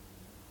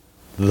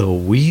The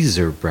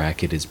Weezer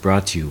bracket is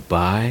brought to you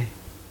by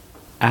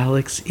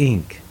Alex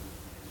Inc.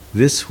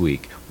 This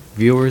week,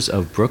 viewers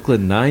of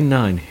Brooklyn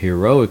Nine-Nine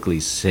heroically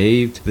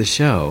saved the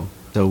show,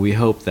 so we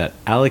hope that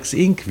Alex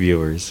Inc.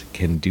 viewers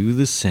can do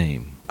the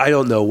same. I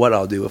don't know what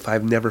I'll do if I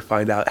never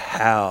find out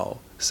how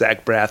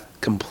Zach Braff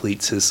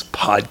completes his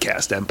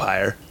podcast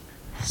empire.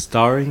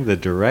 Starring the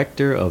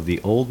director of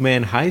the Old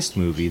Man Heist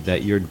movie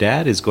that your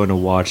dad is going to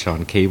watch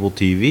on cable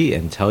TV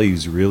and tell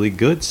you's really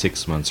good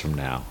 6 months from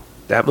now.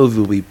 That movie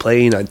will be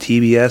playing on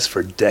TBS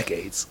for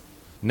decades.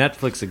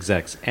 Netflix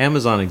execs,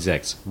 Amazon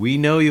execs, we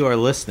know you are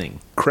listening.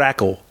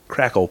 Crackle,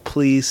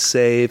 please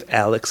save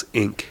Alex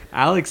Inc.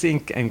 Alex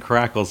Inc. and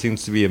Crackle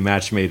seems to be a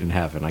match made in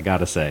heaven, I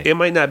gotta say. It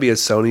might not be a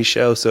Sony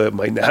show, so it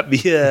might not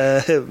be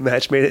a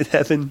match made in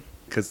heaven,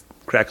 because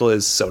Crackle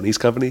is Sony's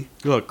company.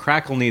 Look,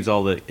 Crackle needs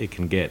all that it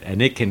can get,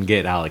 and it can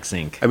get Alex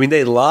Inc. I mean,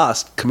 they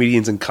lost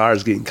Comedians in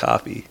Cars Getting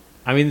Coffee.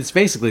 I mean, it's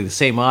basically the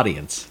same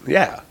audience.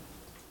 Yeah.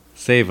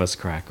 Save us,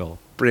 Crackle.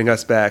 Bring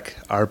us back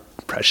our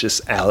precious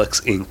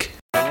Alex Inc.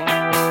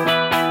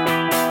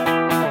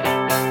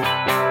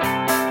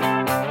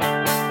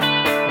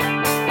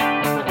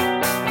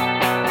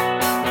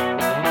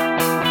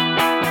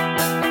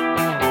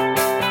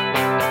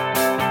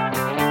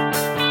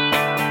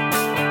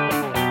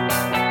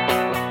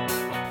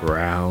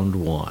 Round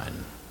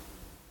 1.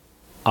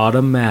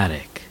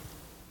 Automatic.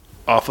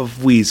 Off of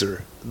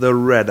Weezer, the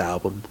Red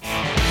Album.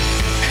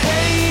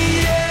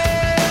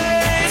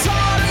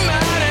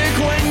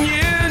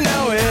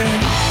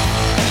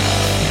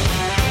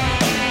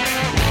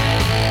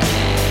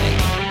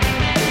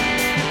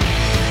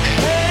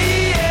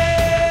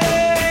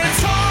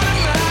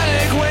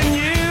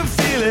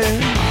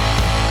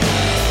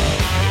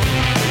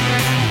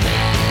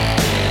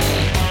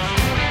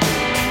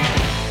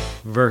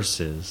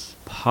 Versus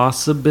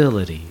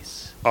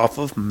Possibilities. Off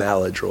of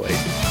Maladroit.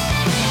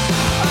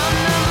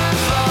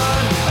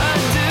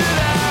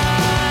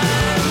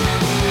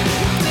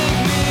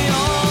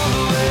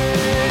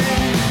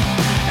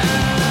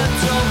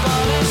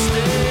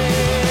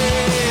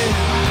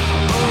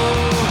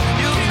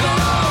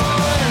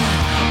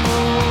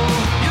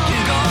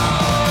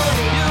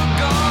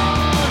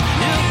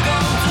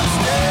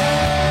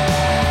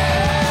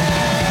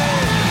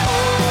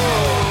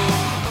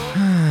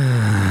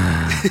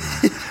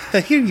 I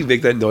hear you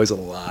make that noise a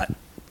lot.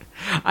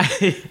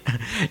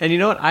 And you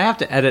know what? I have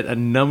to edit a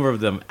number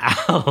of them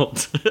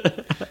out.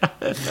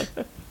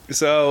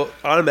 So,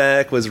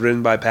 Automatic was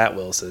written by Pat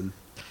Wilson.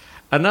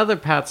 Another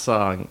Pat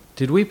song.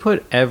 Did we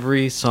put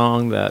every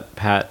song that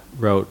Pat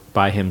wrote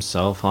by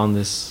himself on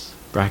this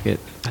bracket?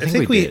 I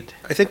think we did.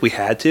 I think we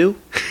had to.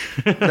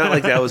 Not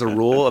like that was a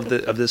rule of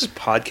this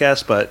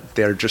podcast, but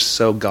they're just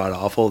so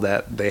god-awful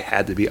that they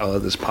had to be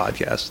on this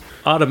podcast.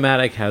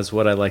 Automatic has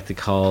what I like to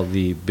call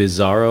the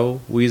bizarro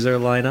Weezer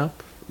lineup.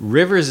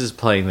 Rivers is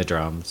playing the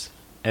drums,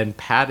 and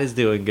Pat is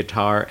doing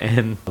guitar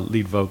and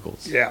lead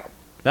vocals. Yeah.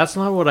 That's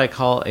not what I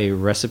call a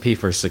recipe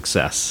for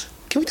success.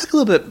 Can we talk a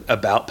little bit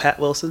about Pat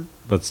Wilson?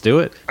 Let's do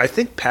it. I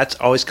think Pat's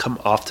always come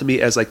off to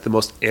me as like the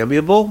most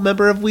amiable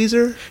member of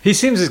Weezer. He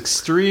seems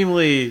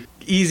extremely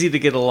easy to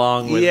get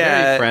along with,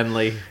 very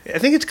friendly. I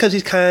think it's because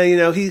he's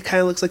kind of, he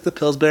kind of looks like the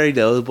Pillsbury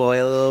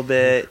Doughboy a little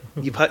bit.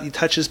 You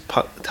touch his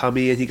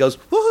tummy and he goes,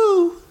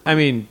 woohoo! I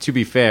mean, to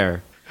be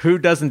fair, who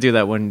doesn't do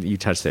that when you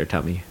touch their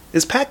tummy?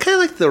 Is Pat kind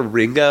of like the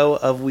Ringo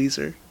of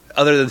Weezer?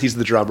 Other than he's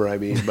the drummer, I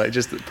mean, but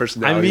just the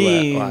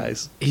personality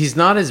wise. He's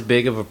not as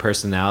big of a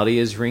personality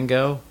as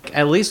Ringo.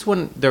 At least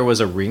when there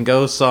was a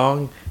Ringo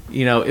song,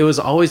 you know, it was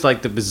always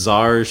like the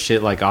bizarre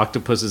shit like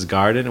Octopus's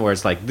Garden, where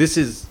it's like, this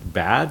is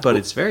bad, but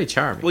it's very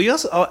charming. Well,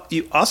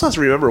 you also have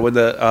to remember when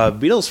the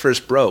Beatles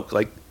first broke,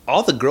 like,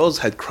 all the girls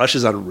had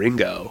crushes on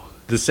Ringo.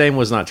 The same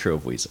was not true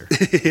of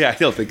Weezer. Yeah, I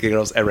don't think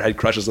girls ever had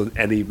crushes on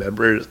any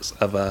members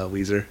of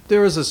Weezer.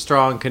 There was a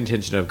strong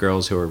contingent of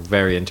girls who were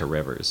very into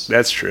Rivers.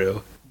 That's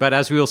true. But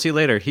as we will see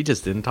later, he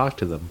just didn't talk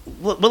to them.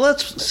 Well,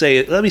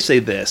 let me say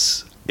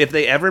this. If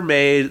they ever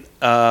made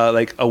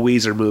like a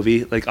Weezer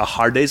movie, like a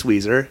Hard Day's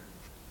Weezer,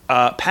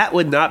 Pat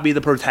would not be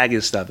the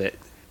protagonist of it.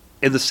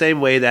 In the same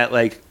way that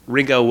like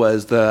Ringo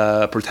was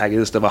the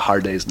protagonist of A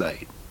Hard Day's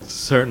Night.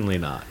 Certainly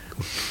not.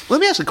 Let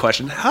me ask a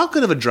question. How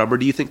good of a drummer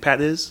do you think Pat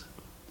is?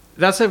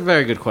 That's a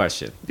very good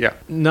question. Yeah.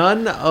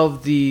 None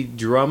of the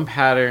drum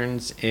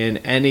patterns in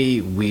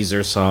any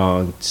Weezer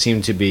song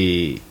seem to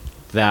be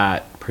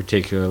that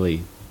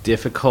particularly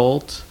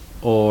difficult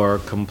or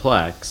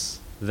complex.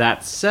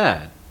 That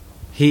said,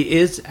 he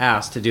is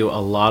asked to do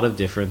a lot of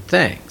different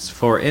things.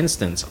 For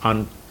instance,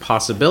 on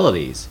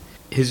Possibilities,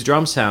 his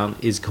drum sound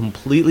is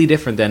completely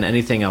different than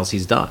anything else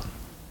he's done.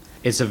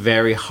 It's a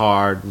very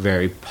hard,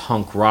 very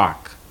punk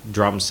rock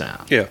drum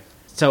sound. Yeah.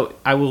 So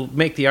I will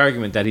make the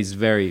argument that he's a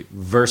very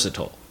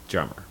versatile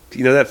drummer.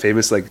 You know that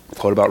famous like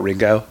quote about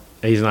Ringo?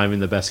 He's not even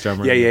the best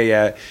drummer.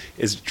 Yeah.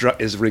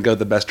 Is Ringo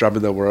the best drummer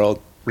in the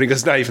world?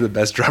 Ringo's not even the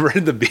best drummer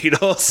in the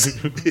Beatles.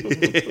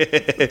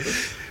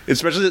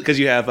 Especially because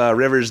you have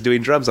Rivers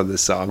doing drums on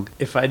this song.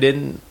 If I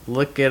didn't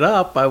look it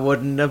up, I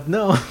wouldn't have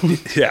known.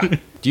 Yeah.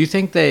 Do you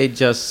think they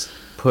just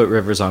put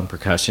Rivers on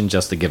percussion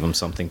just to give him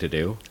something to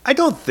do? I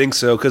don't think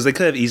so, because they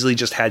could have easily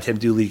just had him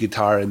do lead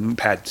guitar and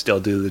Pat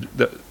still do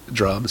the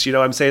drums. You know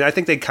what I'm saying? I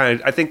think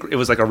I think it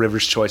was like a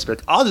Rivers choice,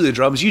 but I'll do the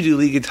drums, you do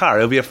lead guitar.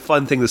 It'll be a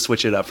fun thing to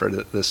switch it up for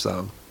this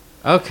song.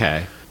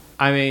 Okay.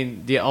 I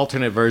mean, the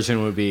alternate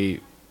version would be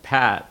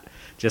Pat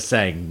just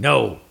saying,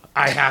 "No,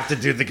 I have to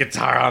do the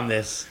guitar on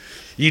this.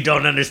 You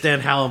don't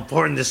understand how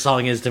important this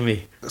song is to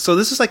me." So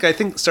this is like, I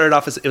think, started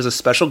off as it was a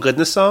Special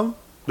Goodness song,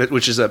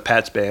 which is a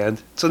Pat's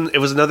band. So it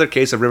was another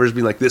case of Rivers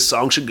being like, this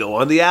song should go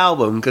on the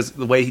album, because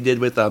the way he did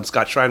with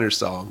Scott Schreiner's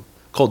song,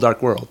 Cold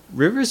Dark World.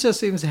 Rivers just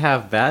seems to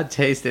have bad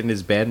taste in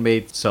his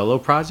bandmate solo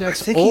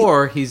projects, think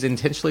or he's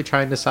intentionally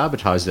trying to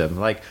sabotage them.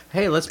 Like,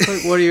 hey, let's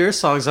put one of your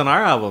songs on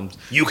our albums.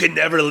 You can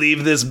never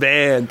leave this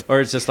band. Or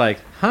it's just like,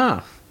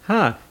 huh,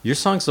 your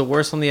song's the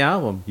worst on the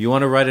album. You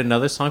want to write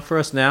another song for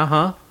us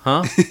now,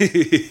 huh?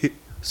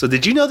 So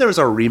did you know there was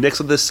a remix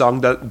of this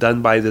song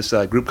done by this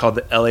group called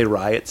the LA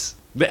Riots?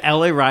 The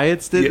LA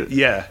Riots did it?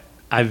 Yeah.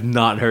 I've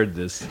not heard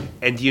this.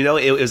 And do you know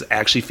it was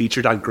actually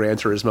featured on Gran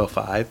Turismo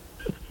 5?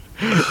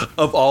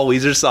 Of all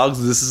Weezer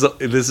songs,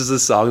 this is a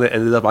song that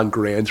ended up on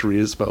Gran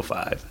Turismo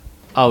 5.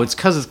 Oh, it's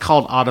because it's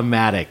called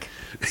Automatic.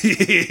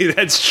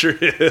 That's true.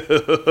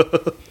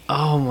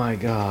 Oh my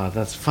god,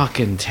 that's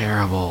fucking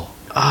terrible.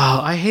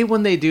 Oh, I hate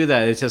when they do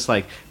that. It's just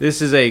like,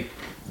 this is a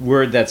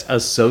word that's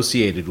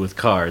associated with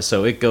cars,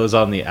 so it goes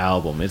on the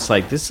album. It's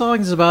like, this song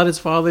is about his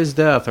father's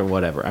death or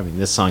whatever. I mean,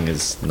 this song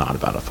is not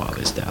about a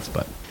father's death,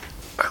 but...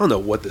 I don't know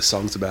what this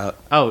song's about.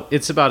 Oh,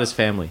 it's about his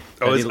family.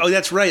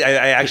 That's right.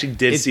 I actually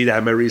did see that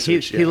in my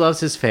research. He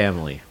loves his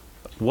family.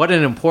 What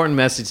an important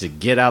message to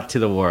get out to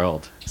the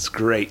world. It's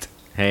great.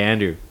 Hey,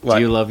 Andrew, What?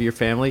 do you love your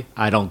family?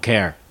 I don't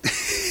care.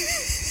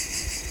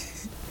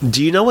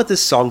 Do you know what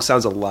this song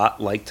sounds a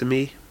lot like to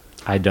me?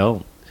 I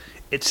don't.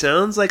 It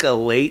sounds like a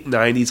late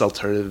 90s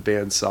alternative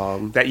band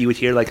song that you would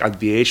hear like on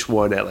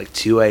VH1 at like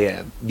 2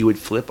 a.m. You would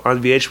flip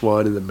on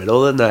VH1 in the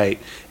middle of the night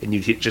and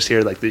you'd just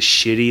hear like this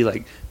shitty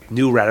like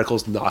New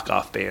Radicals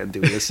knockoff band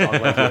doing a song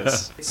like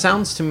this. It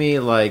sounds to me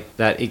like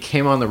that it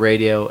came on the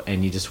radio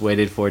and you just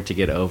waited for it to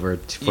get over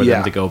for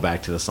them to go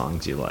back to the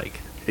songs you like.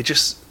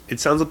 It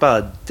sounds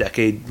about a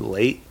decade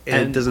late,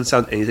 and it doesn't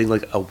sound anything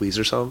like a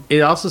Weezer song. It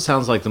also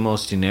sounds like the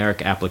most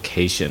generic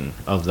application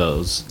of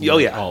those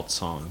alt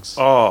songs.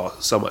 Oh,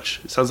 so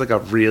much. It sounds like a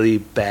really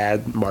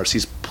bad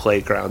Marcy's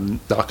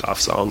Playground knockoff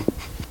song.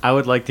 I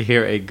would like to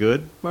hear a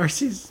good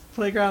Marcy's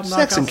Playground knockoff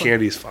Sex and song.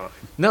 Candy is fine.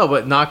 No,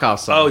 but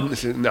knockoff Oh,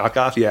 song.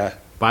 knockoff, yeah.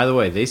 By the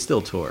way, they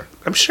still tour.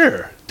 I'm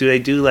sure. Do they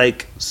do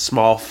like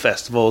small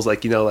festivals,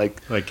 like, you know,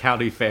 like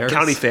county fairs?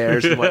 county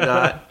fairs and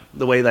whatnot?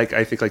 The way like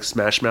I think like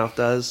Smash Mouth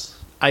does?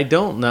 I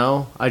don't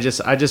know. I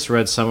just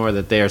read somewhere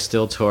that they are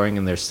still touring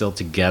and they're still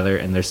together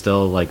and they're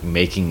still like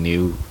making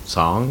new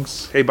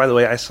songs. Hey, by the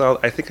way, I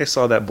think I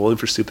saw that Bowling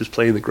for Soup is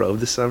playing the Grove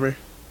this summer.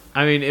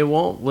 I mean, it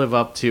won't live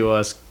up to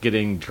us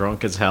getting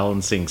drunk as hell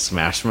and singing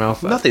Smash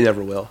Mouth. Nothing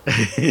ever will.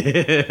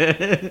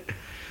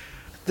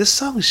 This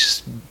song is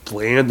just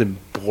bland and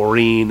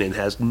boring and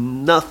has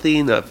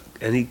nothing of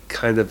any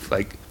kind of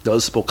like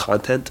noticeable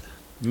content.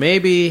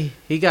 Maybe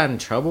he got in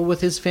trouble with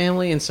his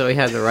family, and so he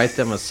had to write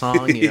them a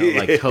song. You know,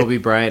 like Kobe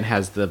Bryant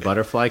has the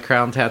butterfly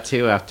crown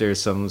tattoo after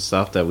some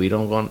stuff that we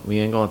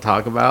ain't going to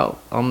talk about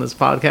on this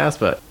podcast.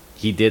 But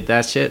he did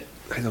that shit.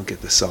 I don't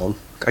get this song.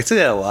 I say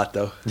that a lot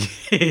though.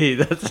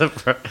 If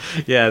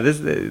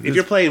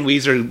you're playing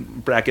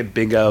Weezer bracket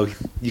bingo,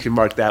 you can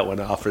mark that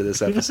one off for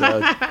this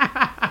episode.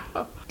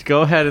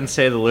 Go ahead and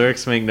say the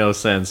lyrics make no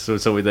sense, so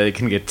they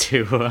can get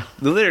to.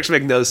 The lyrics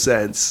make no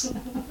sense.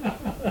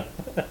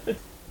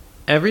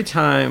 Every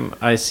time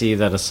I see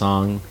that a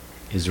song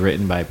is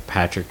written by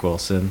Patrick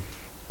Wilson,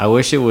 I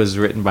wish it was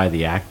written by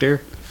the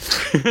actor.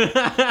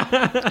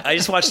 I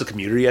just watched The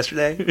Commuter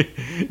yesterday.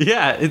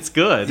 Yeah, it's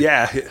good.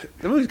 Yeah,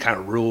 the movie kind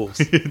of rules.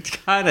 It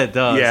kind of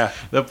does. Yeah.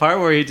 The part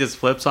where he just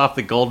flips off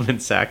the Goldman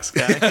Sachs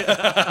guy.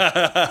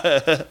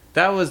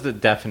 That was the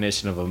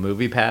definition of a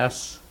movie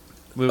pass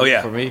movie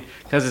for me.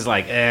 Because it's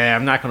like,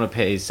 I'm not going to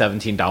pay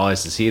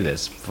 $17 to see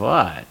this.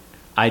 But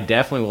I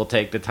definitely will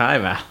take the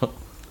time out.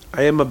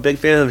 I am a big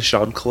fan of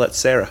Jean Colette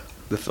Serra,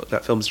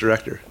 that film's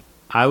director.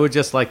 I would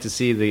just like to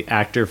see the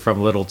actor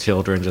from Little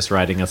Children just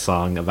writing a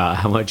song about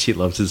how much he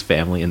loves his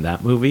family in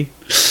that movie.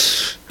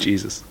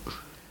 Jesus.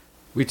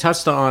 We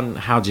touched on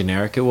how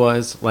generic it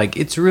was. Like,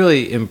 it's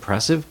really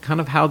impressive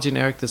kind of how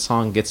generic the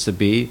song gets to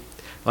be.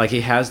 Like, he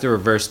has the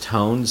reverse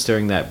tones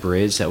during that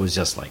bridge that was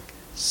just, like,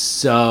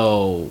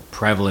 so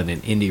prevalent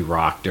in indie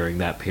rock during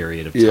that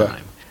period of time. Yeah.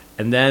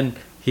 And then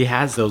he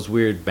has those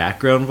weird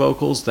background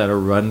vocals that are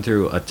run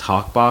through a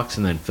talk box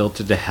and then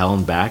filtered to hell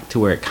and back to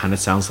where it kind of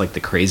sounds like the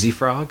Crazy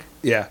Frog.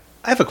 Yeah.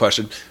 I have a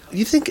question. Do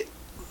you think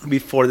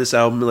before this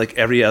album, like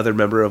every other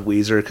member of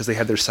Weezer, because they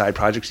had their side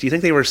projects, do you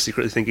think they were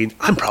secretly thinking,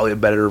 I'm probably a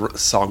better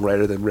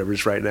songwriter than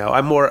Rivers right now?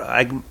 I'm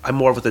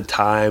more with the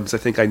times. I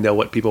think I know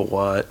what people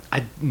want.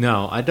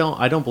 No, I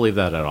don't believe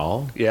that at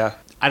all. Yeah.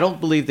 I don't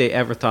believe they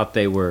ever thought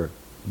they were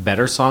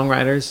better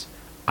songwriters.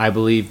 I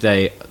believe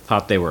they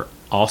thought they were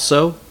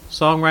also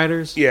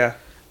songwriters. Yeah.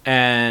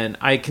 And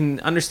I can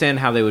understand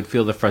how they would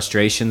feel the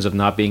frustrations of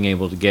not being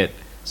able to get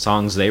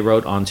songs they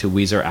wrote onto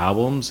Weezer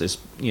albums. Is,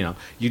 you know,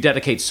 you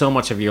dedicate so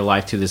much of your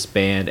life to this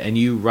band and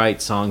you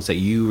write songs that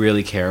you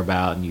really care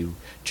about and you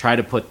try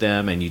to put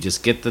them and you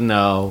just get the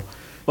no.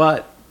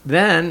 But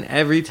then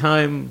every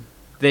time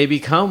they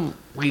become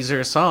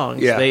Weezer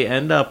songs, they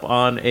end up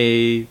on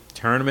a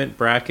tournament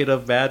bracket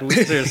of bad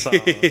Weezer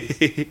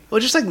songs. Well,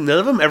 just like none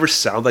of them ever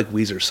sound like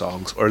Weezer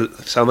songs or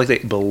sound like they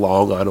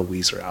belong on a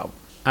Weezer album.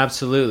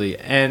 Absolutely.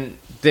 And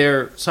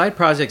their side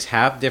projects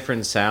have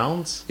different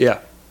sounds.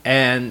 Yeah.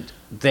 And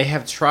they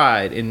have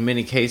tried, in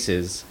many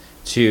cases,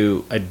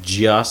 to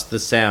adjust the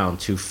sound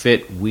to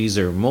fit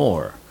Weezer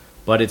more.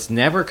 But it's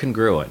never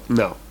congruent.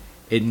 No.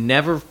 It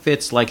never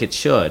fits like it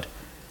should.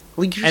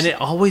 Well, and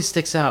it always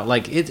sticks out.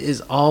 Like, it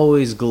is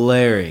always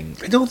glaring.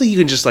 I don't think you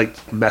can just,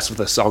 like, mess with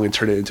a song and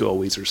turn it into a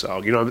Weezer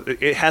song. You know,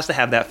 it has to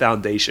have that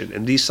foundation.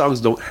 And these songs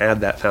don't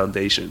have that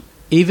foundation.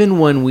 Even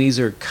when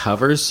Weezer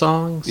covers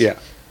songs... Yeah.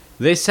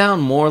 They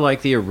sound more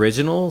like the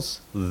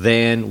originals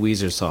than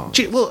Weezer songs.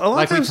 Well, a lot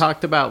like of times... we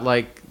talked about,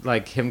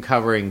 like him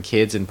covering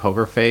Kids in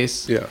Poker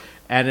Face. Yeah.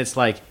 And it's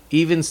like,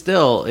 even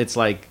still, it's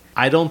like,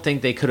 I don't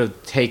think they could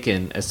have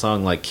taken a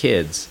song like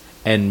Kids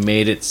and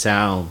made it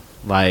sound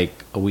like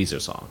a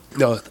Weezer song.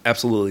 No,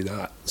 absolutely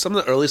not. Some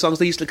of the early songs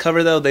they used to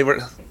cover, though, they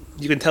were...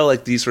 You can tell,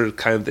 like, these were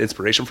kind of the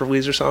inspiration for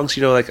Weezer songs.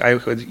 You know, like,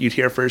 you'd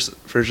hear first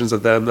versions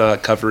of them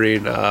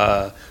covering,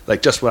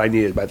 like, Just What I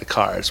Needed by The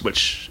Cars,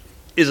 which...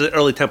 is an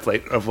early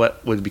template of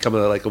what would become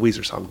like a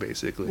Weezer song,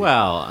 basically.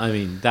 Well, I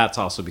mean, that's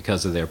also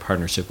because of their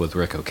partnership with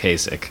Rick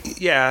Ocasek.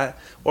 Yeah,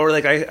 or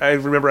like I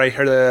remember I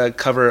heard a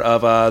cover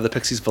of the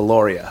Pixies'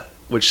 Valoria,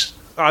 which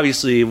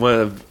obviously one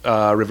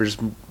of Rivers'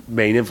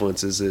 main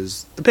influences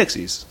is the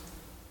Pixies.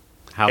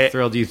 How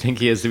thrilled do you think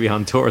he is to be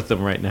on tour with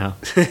them right now?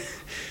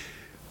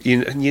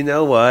 You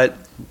know what?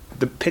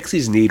 The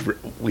Pixies need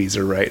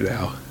Weezer right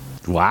now.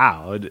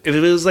 Wow. If it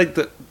was like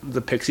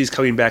the Pixies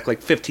coming back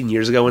like 15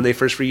 years ago when they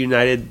first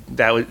reunited,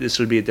 this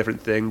would be a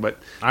different thing. But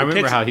I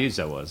remember how huge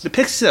that was. The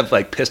Pixies have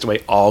like pissed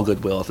away all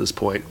goodwill at this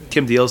point.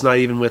 Kim Deal's not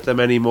even with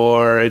them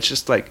anymore. It's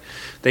just like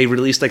they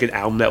released like an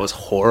album that was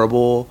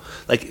horrible,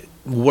 like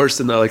worse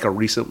than like a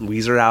recent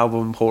Weezer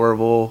album.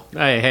 Horrible.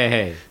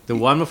 Hey! The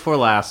one before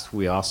last,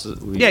 we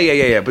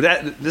yeah. But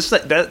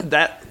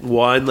that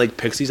one like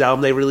Pixies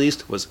album they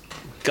released was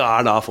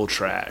god awful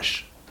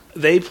trash.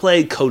 They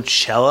played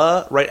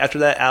Coachella right after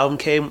that album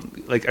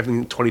came, like I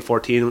think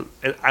 2014,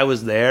 and I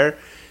was there,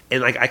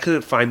 and like I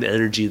couldn't find the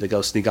energy to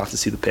go sneak off to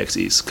see the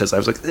Pixies because I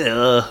was like,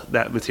 ugh,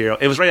 that material.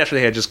 It was right after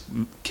they had just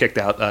kicked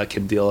out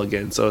Kim Deal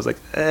again, so I was like,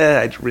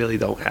 I really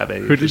don't have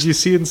any. Who did you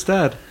see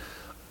instead?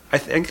 I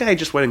think I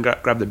just went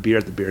and grabbed a beer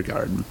at the beer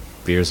garden.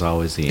 Beer's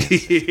always the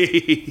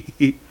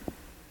answer.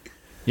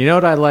 You know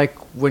what I like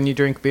when you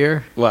drink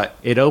beer? What?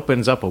 It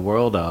opens up a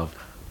world of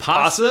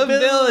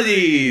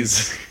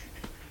possibilities.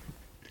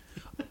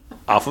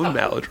 Off of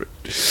Maladrin.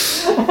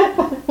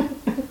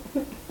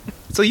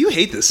 So you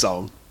hate this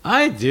song.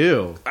 I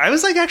do. I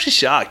was like actually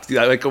shocked.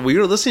 Like we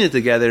were listening to it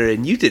together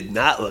and you did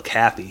not look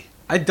happy.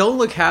 I don't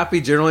look happy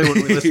generally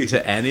when we listen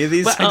to any of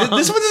these songs.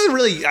 This one doesn't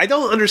really... I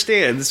don't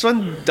understand. This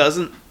one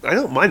doesn't... I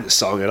don't mind this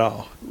song at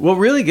all. What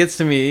really gets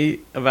to me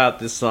about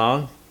this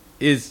song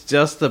is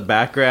just the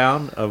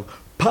background of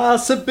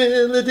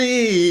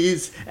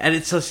possibilities. And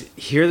it's just...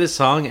 Hear this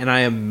song and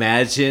I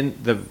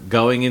imagine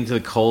going into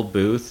the cold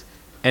booth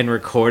and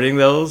recording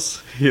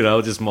those, you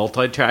know, just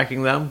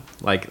multi-tracking them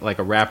like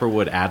a rapper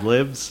would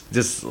ad-libs.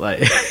 Just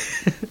like...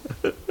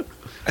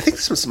 I think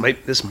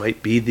this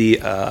might be the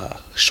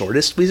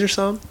shortest Weezer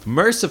song.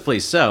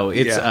 Mercifully so.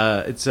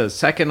 It's a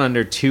second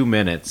under 2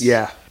 minutes.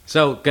 Yeah.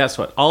 So guess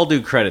what? I'll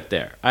do credit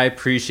there. I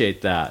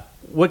appreciate that.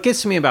 What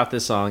gets to me about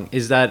this song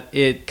is that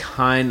it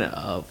kind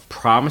of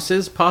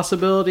promises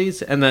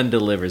possibilities and then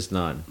delivers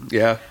none.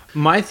 Yeah.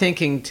 My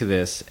thinking to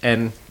this,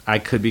 and I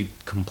could be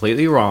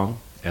completely wrong,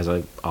 as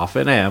I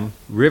often am,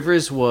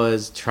 Rivers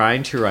was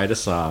trying to write a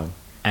song,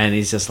 and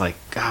he's just like,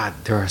 God,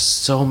 there are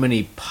so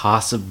many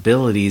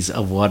possibilities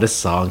of what a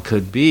song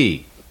could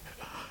be.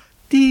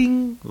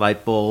 Ding!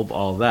 Light bulb,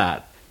 all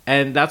that.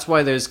 And that's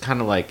why there's kind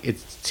of like,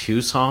 it's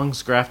two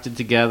songs grafted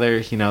together.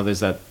 You know, there's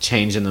that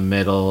change in the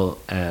middle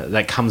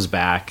that comes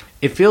back.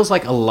 It feels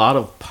like a lot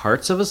of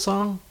parts of a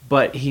song,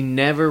 but he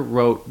never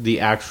wrote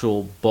the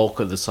actual bulk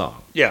of the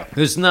song. Yeah.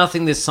 There's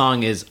nothing this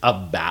song is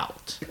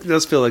about. It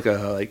does feel like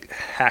a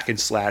hack and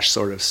slash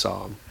sort of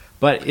song.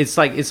 But it's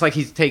like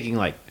he's taking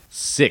like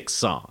 6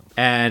 songs.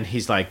 And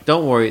he's like,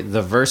 don't worry,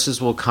 the verses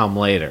will come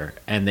later.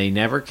 And they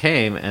never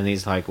came. And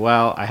he's like,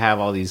 well, I have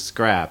all these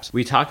scraps.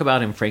 We talk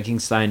about him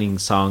Frankensteining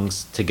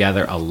songs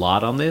together a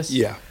lot on this.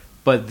 Yeah.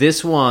 But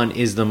this one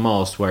is the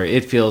most, where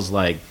it feels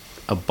like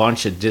a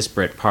bunch of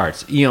disparate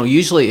parts. You know,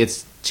 usually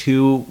it's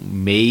 2,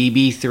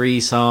 maybe 3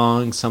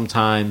 songs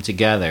sometime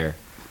together.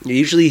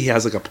 Usually he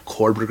has like a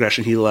chord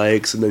progression he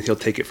likes, and then he'll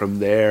take it from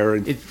there.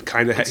 And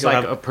it's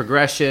like a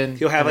progression.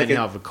 He'll have he'll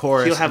have a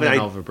chorus. He'll have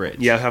a bridge.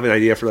 Yeah, have an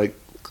idea for like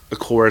a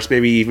chorus,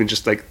 maybe even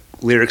just like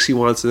lyrics he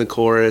wants in the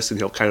chorus, and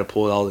he'll kind of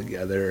pull it all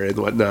together and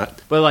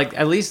whatnot. But like,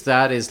 at least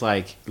that is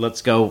like,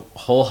 let's go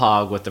whole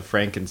hog with the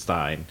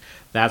Frankenstein.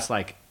 That's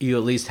like, you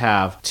at least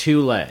have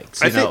two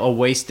legs, a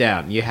waist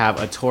down. You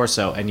have a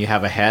torso and you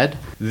have a head.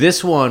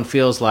 This one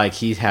feels like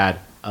he had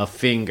a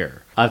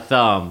finger, a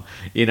thumb,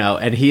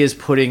 and he is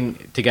putting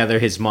together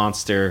his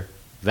monster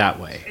that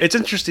way. It's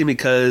interesting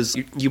because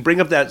you bring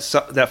up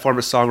that form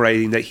of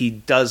songwriting that he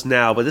does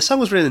now, but this song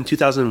was written in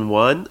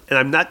 2001, and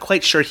I'm not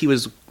quite sure he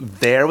was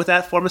there with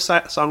that form of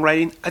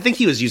songwriting. I think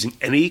he was using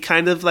any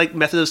kind of like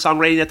method of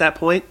songwriting at that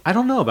point. I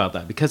don't know about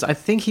that, because I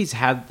think he's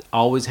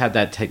always had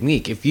that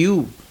technique. If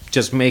you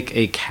just make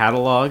a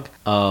catalog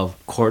of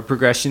chord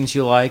progressions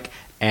you like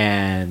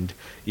and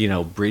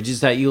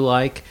bridges that you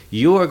like,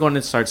 you are going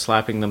to start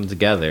slapping them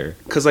together.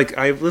 Because like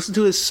I've listened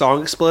to his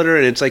Song Exploder,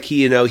 and it's like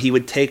he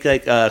would take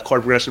like a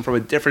chord progression from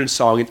a different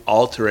song and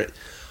alter it.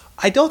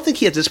 I don't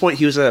think at this point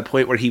he was at a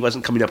point where he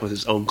wasn't coming up with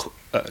his own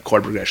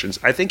chord progressions.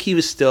 I think he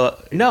was still.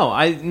 No,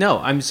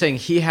 I'm saying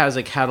he has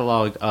a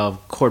catalog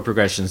of chord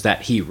progressions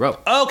that he wrote.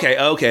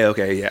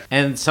 Okay, yeah.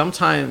 And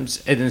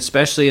sometimes, and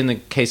especially in the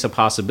case of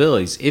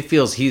Possibilities, it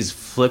feels he's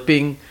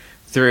flipping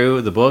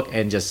through the book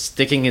and just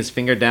sticking his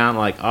finger down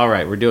like, all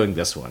right, we're doing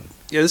this one.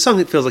 Yeah, this song,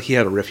 it feels like he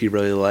had a riff he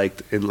really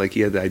liked, and like he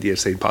had the idea of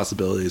saying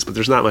Possibilities, but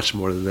there's not much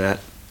more than that.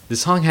 The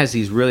song has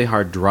these really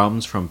hard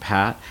drums from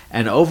Pat,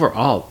 and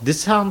overall,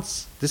 this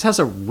has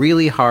a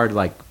really hard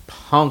like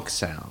punk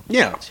sound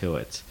to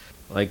it.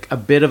 Like a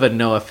bit of a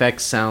NoFX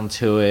sound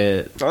to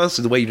it.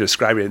 Honestly, the way you're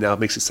describing it now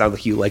makes it sound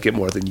like you like it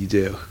more than you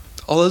do.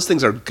 All those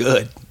things are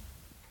good.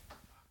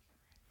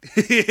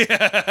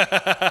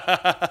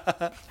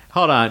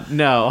 Hold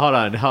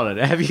on.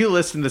 Have you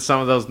listened to some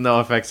of those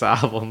NoFX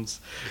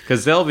albums?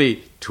 Because there'll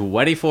be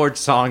 24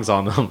 songs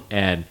on them,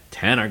 and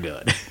 10 are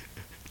good.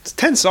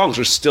 10 songs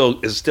is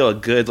still a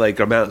good like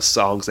amount of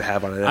songs to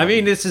have on it. I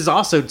mean, this is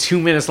also 2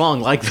 minutes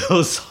long, like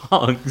those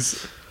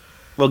songs.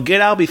 Well,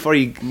 get out before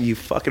you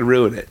fucking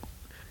ruin it.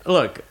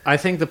 Look, I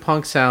think the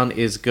punk sound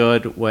is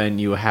good when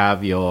you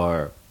have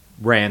your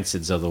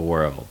Rancids of the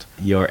world,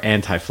 your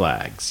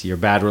Anti-Flags, your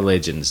Bad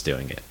Religions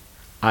doing it.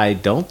 I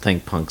don't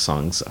think punk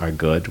songs are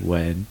good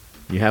when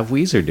you have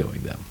Weezer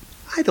doing them.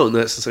 I don't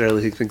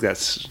necessarily think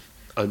that's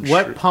untrue.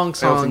 What punk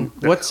song?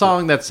 What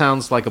song that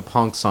sounds like a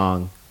punk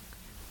song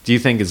do you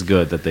think is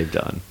good that they've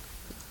done?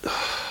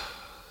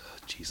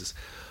 Jesus.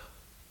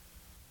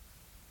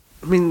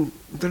 I mean,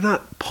 they're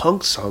not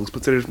punk songs,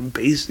 but they're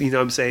based, you know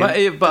what I'm saying?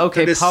 But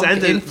okay,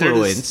 punk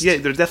influenced. They're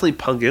definitely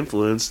punk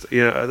influenced.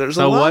 There's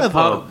a lot of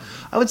them.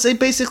 I would say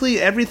basically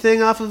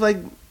everything off of like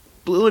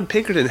Blue and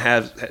Pinkerton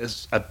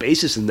has a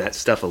basis in that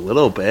stuff a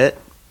little bit.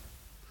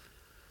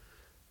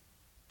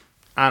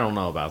 I don't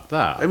know about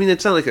that. I mean,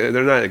 it's not like they're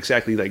not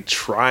exactly like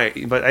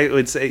trying, but I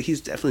would say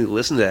he's definitely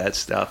listened to that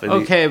stuff.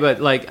 And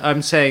but like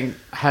I'm saying,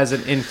 has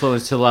an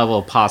influence to the level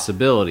of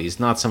Possibilities,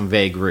 not some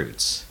vague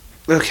roots.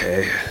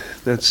 Okay,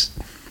 that's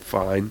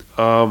fine.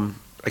 I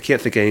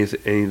can't think of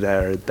any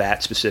that are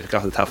that specific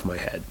off the top of my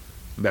head.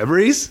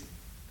 Memories?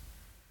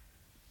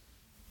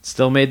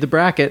 Still made the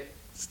bracket.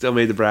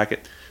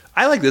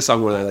 I like this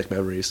song more than I like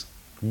Memories.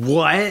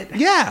 What?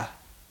 Yeah.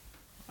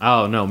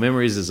 Oh no,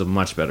 Memories is a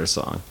much better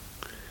song.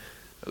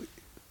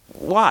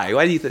 Why?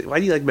 Why do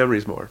you like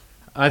Memories more?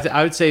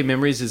 I would say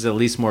Memories is at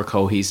least more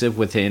cohesive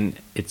within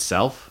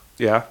itself.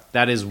 Yeah.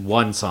 That is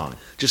one song.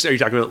 Just are you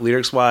talking about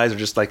lyrics wise, or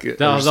just like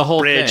the whole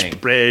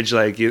bridge,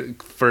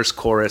 like first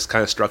chorus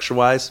kind of structure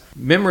wise?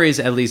 Memories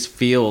at least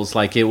feels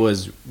like it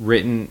was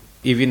written,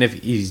 even if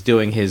he's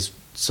doing his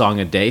song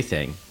a day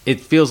thing.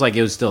 It feels like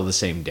it was still the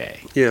same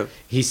day. Yeah.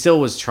 He still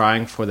was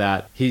trying for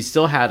that. He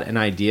still had an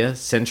idea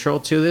central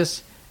to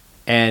this,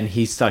 and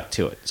he stuck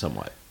to it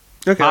somewhat.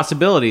 Okay.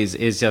 Possibilities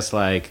is just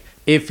like,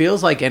 it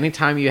feels like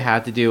anytime you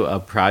had to do a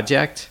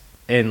project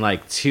in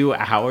like 2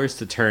 hours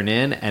to turn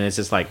in, and it's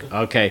just like,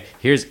 okay,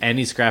 here's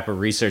any scrap of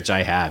research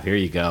I have. Here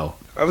you go.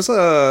 I was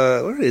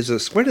where is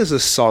this? Where does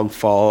this song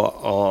fall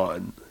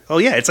on? Oh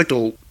yeah, it's like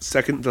the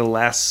second to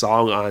last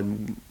song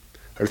on,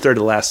 or third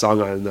to last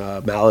song on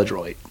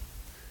Maladroit.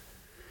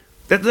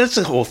 That's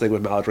the whole thing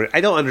with Maladroit.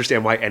 I don't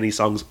understand why any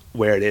song's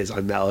where it is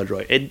on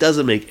Maladroit. It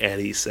doesn't make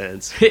any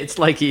sense. It's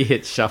like he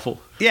hit shuffle.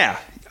 Yeah,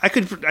 I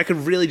could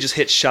really just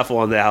hit shuffle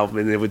on the album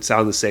and it would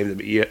sound the same to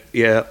me.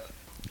 Yeah.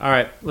 All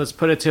right, let's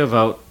put it to a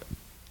vote.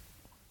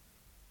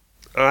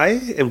 I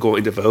am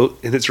going to vote,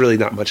 and it's really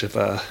not much of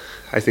a...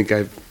 I think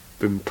I've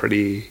been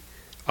pretty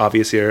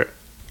obvious here.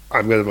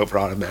 I'm going to vote for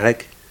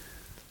Automatic.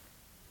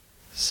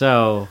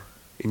 So...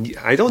 And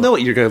I don't know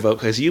what you're going to vote,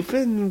 because you've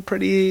been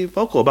pretty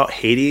vocal about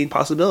hating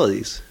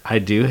Possibilities. I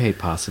do hate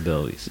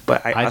Possibilities.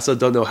 But I also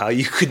don't know how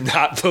you could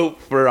not vote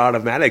for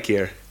Automatic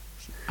here.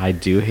 I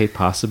do hate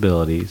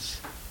Possibilities.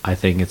 I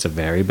think it's a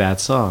very bad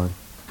song.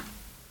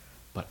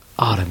 But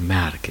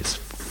Automatic is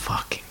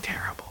fucking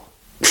terrible.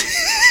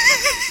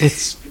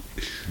 It's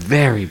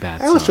very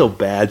bad. I always feel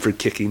bad for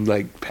kicking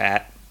like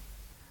Pat.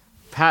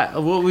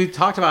 Well, we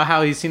talked about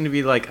how he seemed to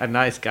be like a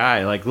nice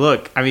guy. Like,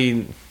 look, I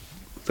mean,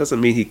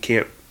 doesn't mean he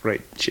can't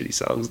write shitty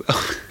songs though.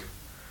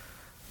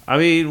 I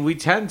mean, we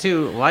tend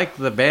to like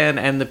the band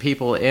and the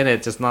people in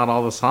it, just not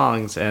all the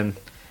songs. And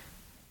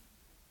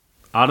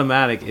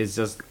Automatic is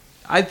just...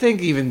 I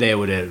think even they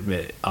would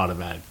admit it,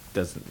 Automatic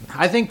doesn't...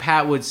 I think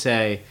Pat would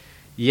say,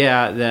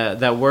 yeah,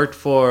 that worked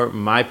for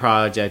my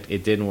project.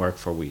 It didn't work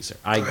for Weezer.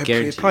 I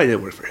guarantee... It probably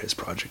didn't work for his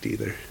project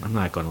either. I'm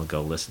not going to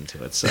go listen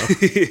to it, so...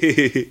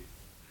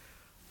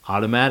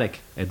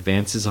 Automatic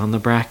advances on the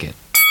bracket.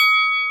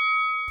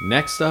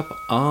 Next up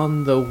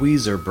on the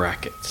Weezer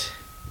bracket...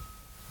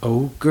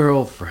 Oh,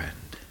 Girlfriend.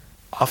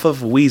 Off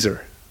of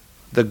Weezer,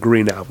 the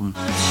Green Album.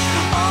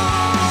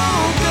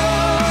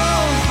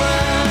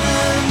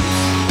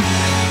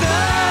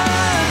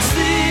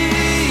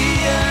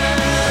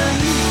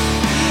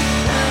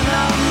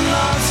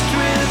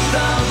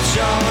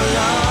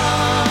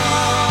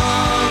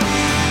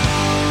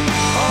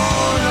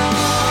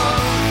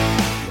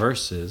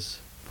 Versus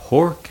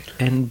Pork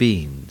and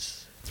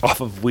Beans.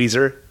 Off of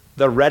Weezer,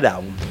 the Red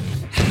Album.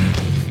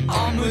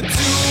 I'ma do the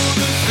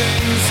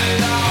things that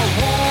I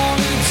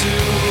wanna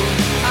do.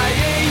 I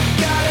ain't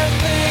got a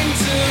thing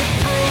to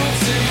prove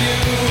to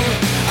you.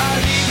 I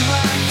leave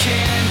my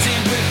candy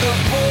with the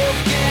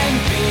pork and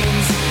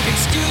beans.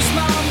 Excuse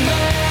my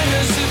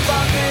manners if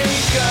I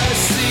make a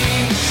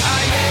scene.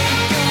 I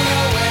ain't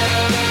gonna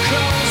wear the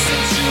clothes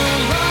that you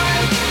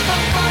like.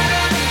 I'm fine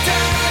and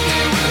dandy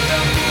with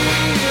the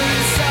meat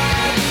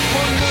inside.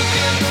 One look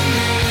in the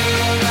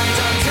mirror and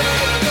I'll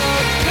take the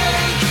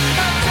pick.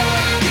 I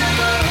don't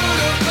give a hoot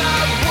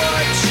about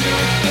what you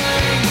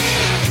think.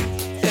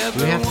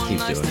 We have to keep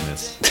doing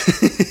this.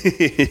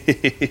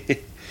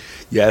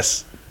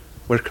 Yes,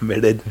 we're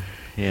committed.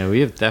 Yeah, we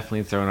have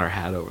definitely thrown our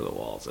hat over the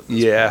walls at this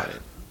Yeah. point.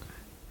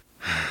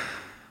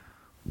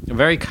 A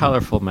very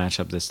colorful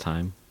matchup this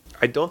time.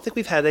 I don't think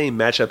we've had any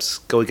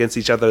matchups go against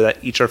each other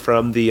that each are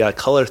from the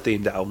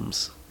color-themed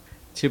albums.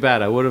 Too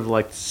bad. I would have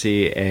liked to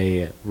see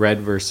a red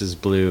versus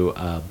blue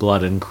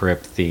Blood and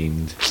Crip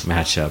themed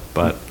matchup,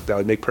 but That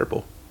would make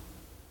purple.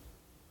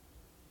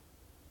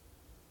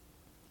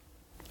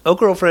 Oh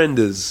Girlfriend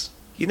is...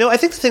 You know, I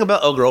think the thing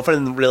about Oh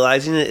Girlfriend,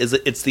 realizing it, is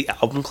that it's the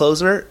album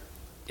closer.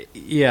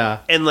 yeah.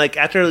 And, like,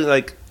 after,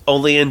 like,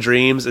 Only in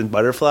Dreams and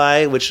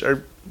Butterfly, which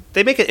are...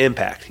 They make an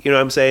impact. You know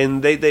what I'm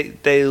saying?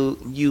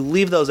 You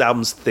leave those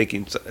albums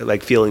thinking,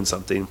 like, feeling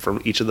something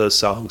from each of those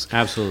songs.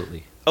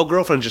 Absolutely. Oh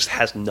Girlfriend just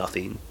has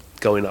nothing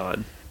going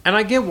on. And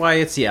I get why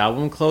it's the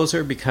album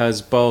closer,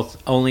 because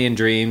both Only in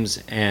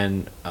Dreams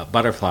and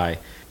Butterfly,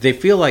 they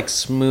feel like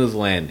smooth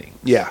landing.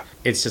 Yeah.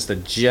 It's just a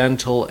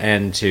gentle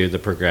end to the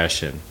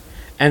progression.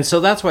 And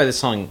so that's why the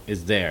song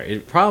is there. The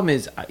problem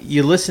is,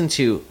 you listen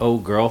to Oh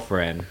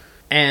Girlfriend,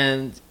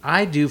 and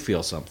I do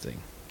feel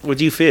something. What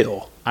do you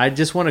feel? I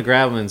just want to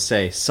grab him and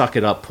say, suck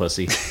it up,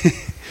 pussy.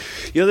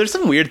 You know, there's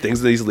some weird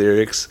things in these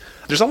lyrics.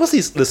 There's almost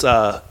this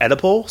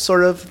Oedipal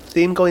sort of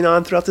theme going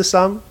on throughout this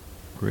song.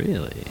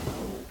 Really?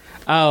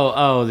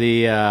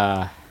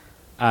 The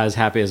I was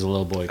happy as a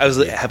little boy. I was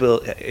happy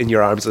in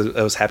your arms.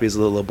 I was happy as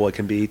a little boy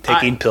can be,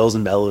 taking pills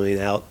and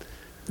mellowing out.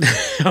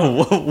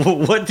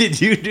 What did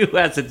you do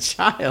as a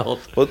child?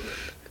 Well,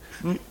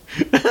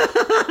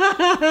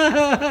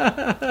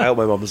 I hope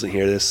my mom doesn't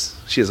hear this.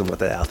 She doesn't want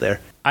that out there.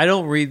 I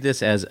don't read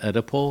this as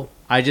Oedipal.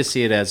 I just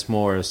see it as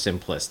more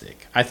simplistic.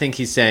 I think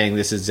he's saying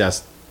this is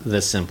just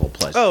the simple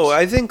pleasures. Oh,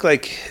 I think,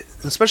 like,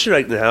 especially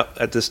right now,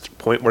 at this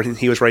point where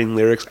he was writing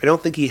lyrics, I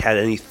don't think he had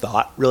any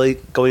thought really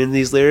going into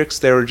these lyrics.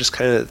 They were just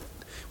kind of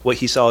what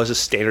he saw as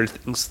just standard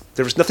things.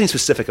 There was nothing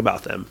specific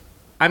about them.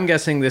 I'm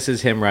guessing this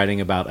is him writing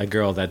about a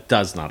girl that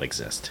does not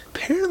exist.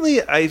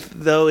 Apparently,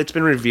 though it's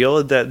been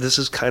revealed that this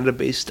is kind of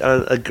based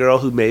on a girl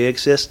who may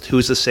exist,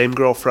 who's the same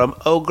girl from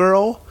Oh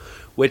Girl,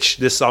 which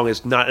this song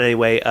is not in any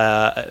way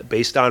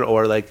based on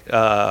or like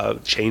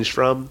changed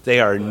from. They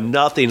are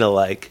nothing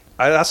alike.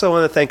 I also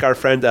want to thank our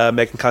friend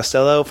Megan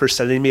Costello for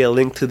sending me a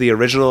link to the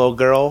original Oh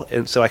Girl,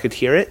 and so I could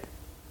hear it,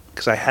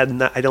 because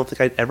I don't think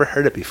I'd ever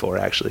heard it before,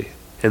 actually,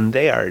 and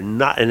they are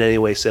not in any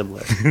way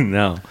similar.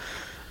 No.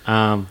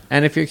 And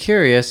if you're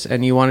curious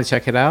and you want to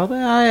check it out,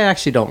 I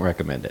actually don't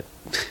recommend it.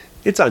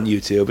 It's on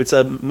YouTube. It's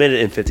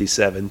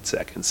 1:57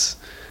 seconds.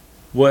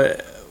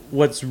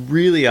 What's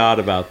really odd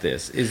about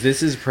this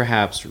is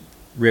perhaps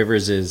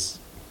Rivers'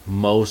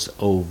 most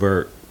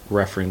overt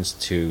reference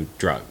to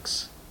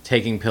drugs,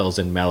 taking pills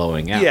and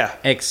mellowing out. Yeah.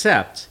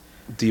 Except,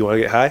 Do you want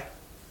to get high?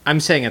 I'm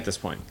saying at this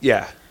point,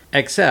 Yeah.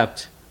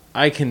 except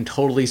I can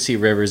totally see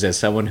Rivers as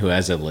someone who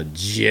has a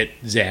legit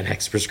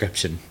Xanax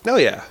prescription. Oh,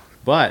 yeah.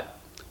 But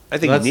I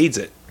think he needs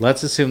it.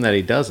 let's assume that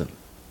he doesn't.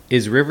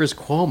 Is Rivers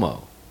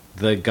Cuomo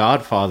the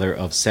godfather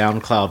of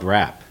SoundCloud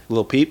rap?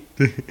 Lil Peep?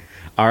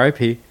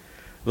 R.I.P.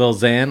 Lil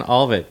Xan,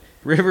 all of it.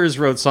 Rivers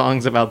wrote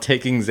songs about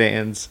taking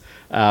Xans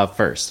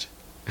first.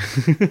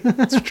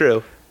 It's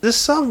true. This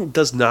song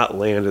does not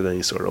land in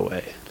any sort of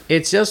way.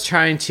 It's just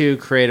trying to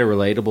create a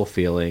relatable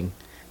feeling.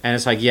 And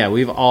it's like, yeah,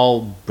 we've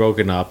all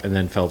broken up and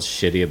then felt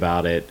shitty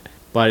about it.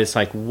 But it's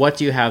like, what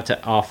do you have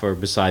to offer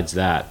besides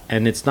that?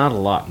 And it's not a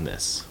lot in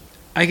this.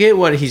 I get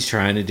what he's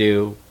trying to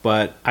do,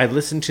 but I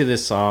listened to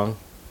this song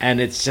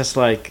and it's just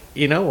like,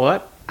 you know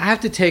what? I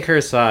have to take her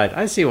aside.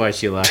 I see why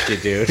she left you,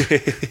 dude.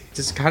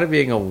 Just kind of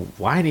being a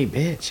whiny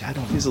bitch. I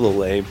don't know. He's a little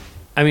lame.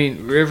 I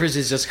mean, Rivers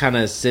is just kind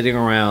of sitting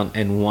around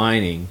and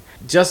whining.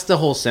 Just the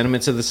whole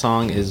sentiments of the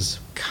song is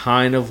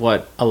kind of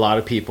what a lot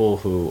of people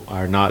who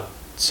are not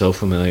so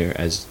familiar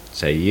as,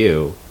 say,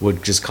 you,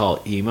 would just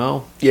call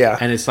emo. Yeah.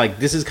 And it's like,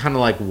 this is kind of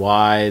like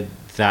why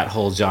that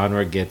whole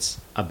genre gets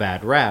a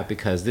bad rap,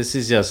 because this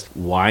is just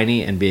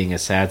whiny and being a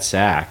sad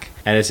sack.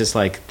 And it's just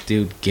like,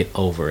 dude, get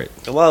over it.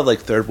 A lot of like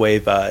third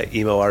wave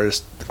emo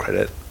artists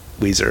credit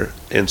Weezer,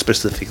 and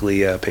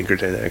specifically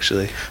Pinkerton,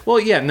 actually. Well,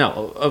 yeah,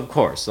 no, of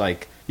course.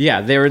 Like,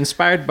 yeah, they're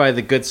inspired by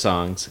the good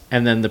songs,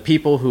 and then the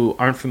people who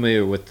aren't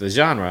familiar with the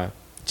genre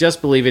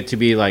just believe it to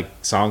be like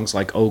songs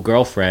like "Oh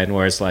Girlfriend,"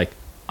 where it's like,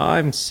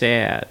 I'm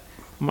sad.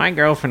 My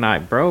girlfriend and I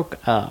broke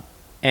up,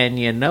 and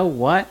you know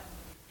what?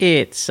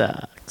 It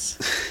sucks.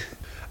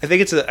 I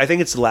think it's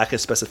the lack of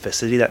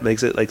specificity that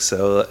makes it like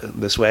so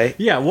this way.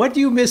 Yeah, what do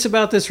you miss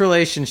about this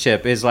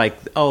relationship is like,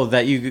 oh,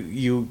 that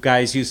you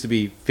guys used to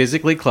be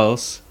physically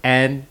close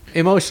and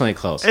emotionally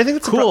close. I think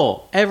it's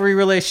cool. Every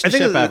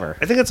relationship ever.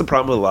 I think that's a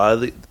problem with a lot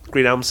of the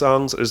Green Album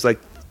songs. Is like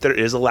there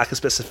is a lack of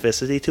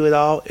specificity to it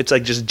all. It's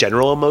like just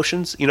general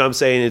emotions. You know what I'm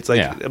saying? It's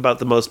like about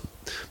the most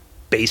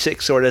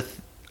basic sort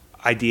of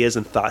ideas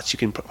and thoughts you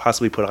can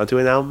possibly put onto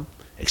an album.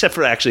 Except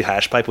for actually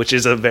Hash Pipe, which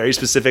is a very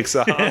specific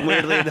song,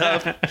 weirdly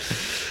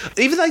enough.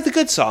 Even like the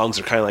good songs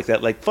are kind of like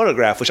that. Like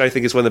Photograph, which I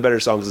think is one of the better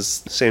songs,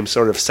 is the same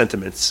sort of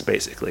sentiments,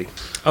 basically.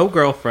 Oh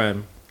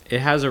Girlfriend, it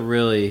has a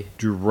really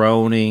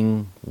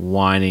droning,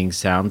 whining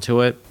sound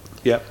to it.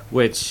 Yep.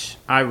 Which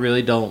I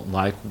really don't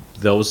like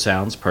those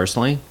sounds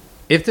personally.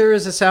 If there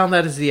is a sound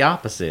that is the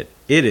opposite,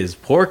 it is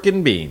Pork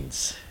and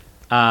Beans.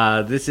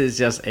 This is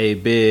just a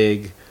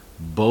big,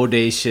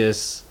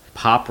 bodacious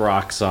pop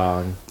rock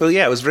song. Well,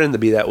 yeah, it was written to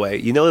be that way.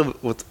 You know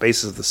what the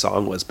basis of the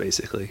song was,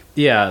 basically.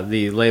 Yeah,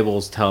 the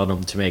label's telling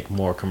them to make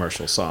more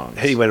commercial songs.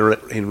 He went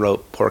and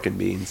wrote Pork and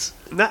Beans.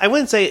 I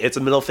wouldn't say it's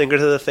a middle finger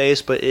to the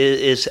face, but it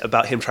is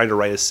about him trying to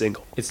write a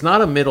single. It's not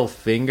a middle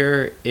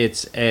finger,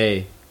 it's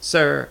a,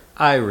 sir,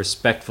 I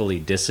respectfully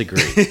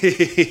disagree.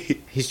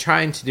 He's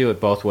trying to do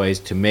it both ways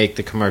to make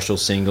the commercial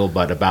single,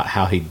 but about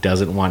how he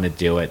doesn't want to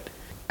do it.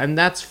 And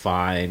that's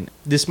fine.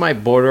 This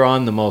might border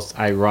on the most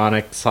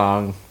ironic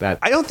song that...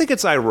 I don't think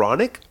it's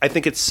ironic. I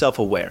think it's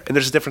self-aware. And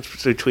there's a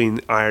difference between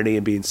irony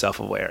and being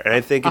self-aware. And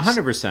I think it's...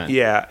 100%.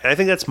 Yeah. And I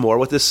think that's more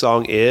what this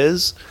song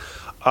is.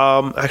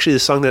 Actually, the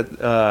song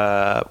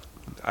that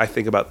I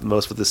think about the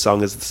most with this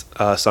song is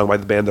a song by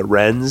the band The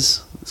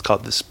Wrens. It's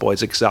called This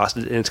Boy's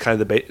Exhausted. And it's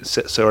kind of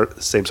the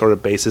same sort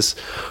of basis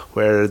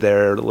where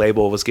their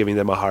label was giving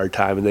them a hard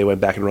time. And they went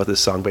back and wrote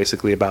this song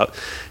basically about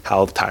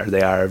how tired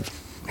they are of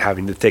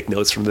having to take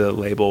notes from the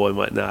label and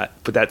whatnot,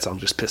 but that song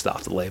just pissed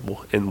off the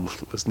label and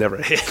was never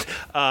a hit.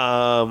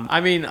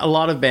 I mean, a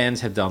lot of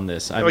bands have done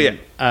this. Again,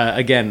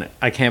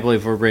 I can't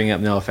believe we're bringing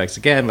up NoFX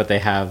again, but they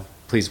have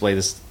Please Play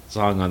This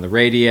Song on the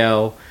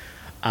radio.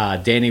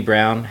 Danny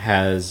Brown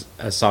has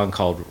a song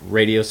called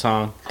Radio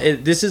Song.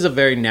 This is a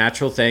very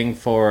natural thing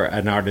for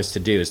an artist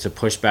to do, is to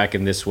push back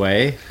in this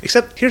way.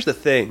 Except, here's the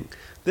thing.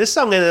 This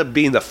song ended up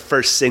being the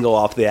first single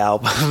off the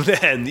album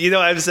then. You know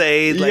what I'm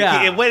saying? Like,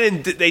 yeah. It went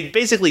and they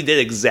basically did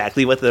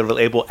exactly what the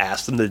label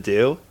asked them to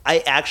do. I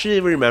actually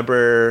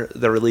remember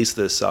the release of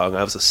this song.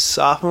 I was a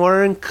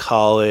sophomore in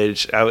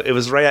college. It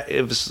was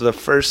the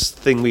first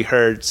thing we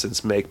heard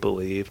since Make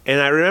Believe.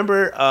 And I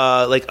remember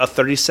like a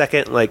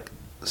 30-second like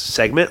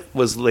segment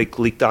was like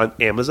leaked on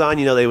Amazon.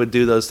 You know, they would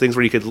do those things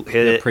where you could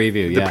hit the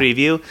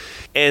preview.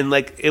 And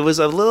like it was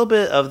a little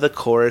bit of the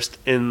chorus,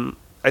 and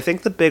I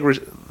think the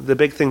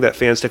big thing that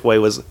fans took away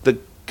was the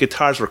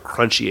guitars were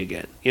crunchy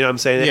again. You know what I'm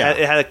saying? Yeah.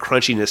 It had a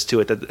crunchiness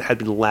to it that had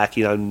been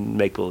lacking on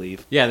Make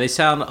Believe. Yeah, they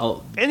sound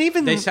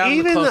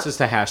the closest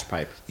to Hash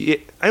Pipe. Yeah,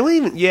 I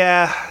wouldn't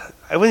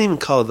even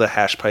call the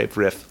Hash Pipe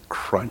riff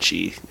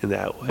crunchy in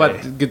that way.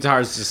 But the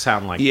guitars just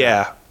sound like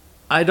yeah. that.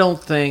 I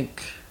don't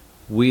think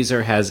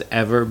Weezer has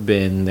ever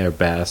been their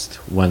best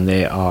when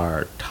they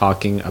are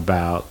talking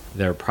about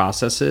their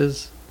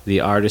processes, the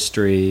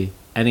artistry,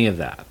 any of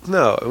that.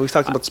 No, we've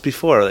talked about this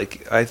before.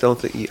 Like, I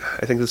think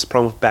this is a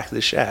problem with Back to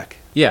the Shack.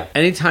 Yeah,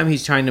 anytime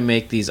he's trying to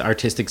make these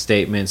artistic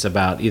statements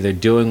about either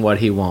doing what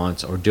he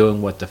wants or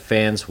doing what the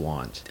fans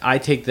want, I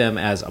take them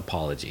as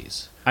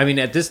apologies. I mean,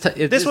 at this time...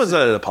 This one's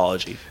not an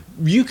apology.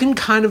 You can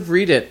kind of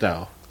read it,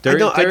 though. There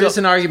is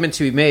an argument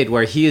to be made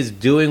where he is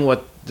doing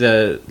what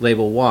the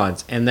label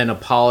wants and then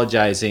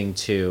apologizing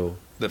to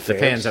the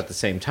fans at the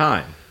same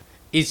time.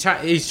 He's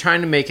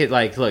trying to make it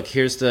like, look,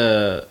 here's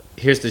the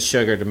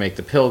sugar to make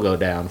the pill go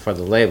down for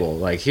the label.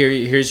 Like,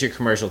 here's your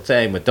commercial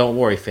thing, but don't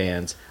worry,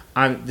 fans.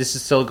 This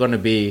is still going to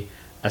be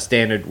a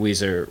standard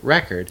Weezer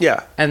record.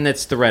 Yeah. And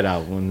it's the Red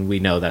Album, and we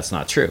know that's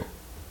not true.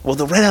 Well,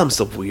 the Red Album's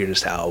the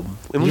weirdest album.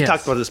 And we've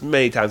talked about this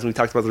many times, and we've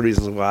talked about the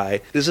reasons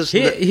why.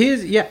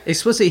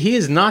 Explicitly, he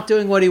is not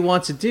doing what he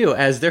wants to do,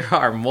 as there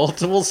are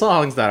multiple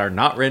songs that are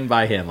not written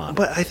by him on.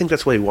 But I think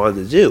that's what he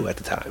wanted to do at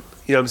the time.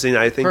 You know what I'm saying?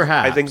 I think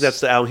Perhaps.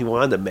 that's the album he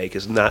wanted to make.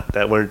 Is not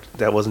that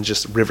wasn't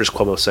just Rivers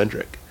Cuomo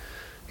centric.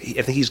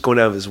 I think he's going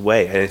out of his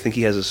way, and I think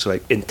he has this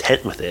like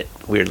intent with it.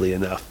 Weirdly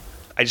enough,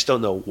 I just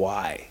don't know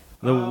why.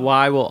 The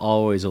why will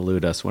always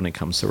elude us when it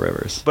comes to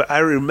Rivers. But I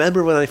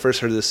remember when I first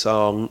heard this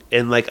song,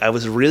 and like I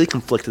was really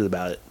conflicted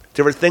about it.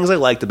 There were things I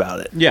liked about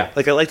it. Yeah.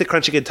 Like I liked the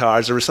crunchy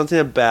guitars. There was something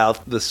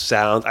about the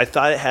sound. I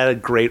thought it had a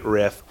great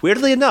riff.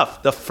 Weirdly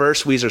enough, the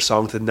first Weezer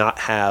song did not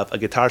have a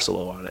guitar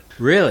solo on it.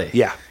 Really?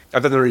 Yeah.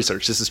 I've done the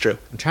research. This is true.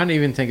 I'm trying to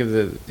even think of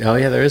the. Oh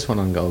yeah, there is one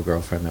on Go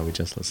Girlfriend that we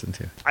just listened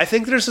to. I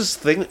think there's this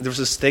thing. There was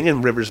this thing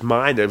in Rivers'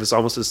 mind. It was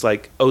almost this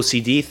like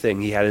OCD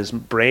thing he had in his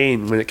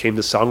brain when it came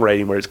to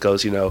songwriting, where it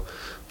goes,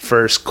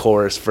 first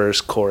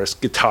chorus,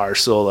 guitar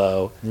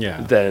solo,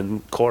 then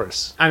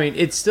chorus. I mean,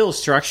 it still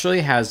structurally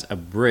has a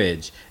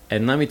bridge,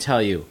 and let me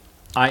tell you,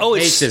 I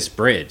hate this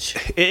bridge.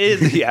 It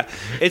is, yeah.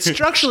 It's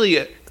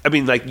structurally. I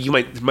mean, like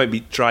might be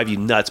drive you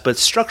nuts, but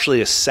it's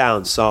structurally a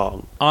sound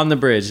song. On the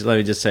bridge, let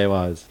me just say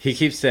he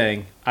keeps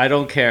saying, I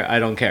don't care.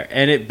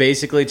 And it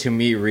basically, to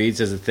me,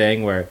 reads as a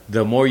thing where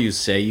the more you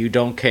say you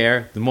don't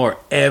care, the more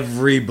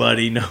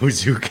everybody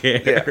knows you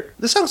care. Yeah.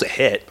 This song's a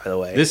hit, by the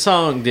way. This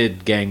song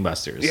did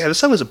gangbusters. Yeah, this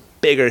song was a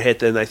bigger hit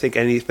than I think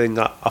anything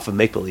off of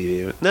Make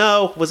Believe.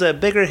 No, was it a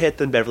bigger hit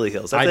than Beverly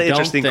Hills? That's an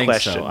interesting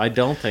question. I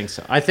don't think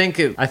so. I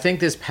think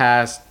this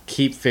passed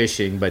Keep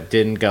Fishing, but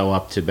didn't go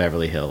up to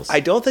Beverly Hills. I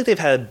don't think they've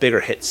had bigger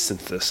hits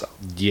since this song.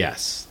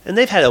 Yes. And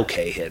they've had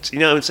okay hits.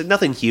 It's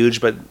nothing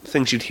huge, but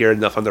things you'd hear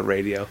enough on the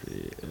radio.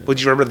 Would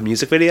you remember the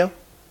music video?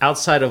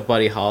 Outside of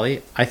Buddy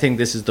Holly, I think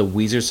this is the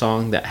Weezer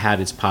song that had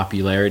its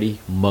popularity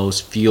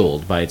most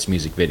fueled by its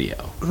music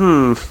video.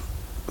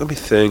 Let me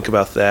think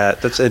about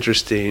that. That's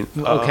interesting.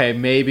 Okay,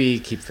 maybe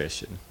Keep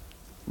Fishing.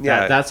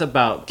 Yeah, that's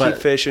about. Keep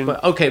Fishing.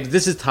 But okay,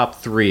 this is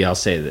top 3. I'll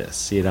say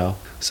this.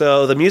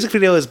 So the music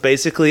video is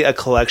basically a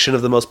collection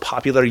of the most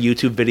popular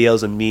YouTube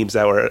videos and memes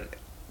that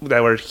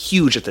were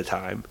huge at the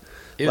time.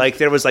 Like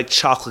there was like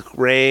Chocolate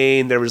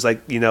Rain. There was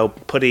like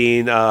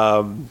putting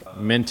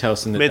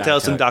Mentos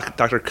and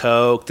Dr.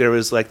 Coke. There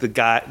was like the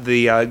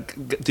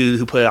dude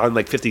who put on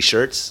like 50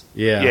 shirts.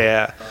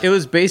 Yeah. It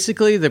was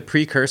basically the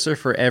precursor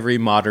for every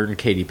modern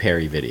Katy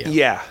Perry video.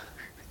 Yeah,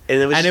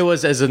 and it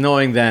was as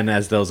annoying then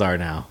as those are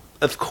now.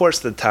 Of course,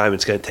 the time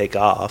it's going to take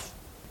off.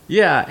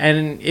 Yeah,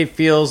 and it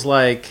feels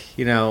like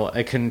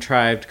a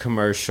contrived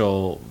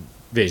commercial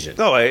vision.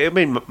 Oh, it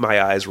made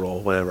my eyes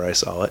roll whenever I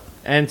saw it.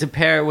 And to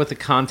pair it with the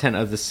content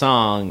of the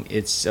song,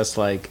 it's just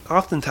like...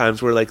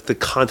 Oftentimes where like the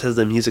content of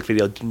the music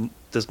video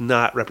does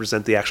not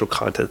represent the actual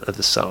content of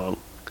the song.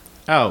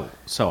 Oh,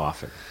 so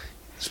often.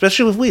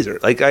 Especially with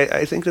Weezer. Like,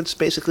 I think it's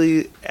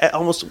basically...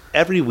 Almost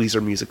every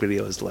Weezer music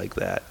video is like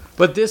that.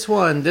 But this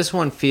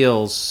one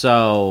feels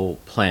so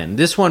planned.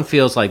 This one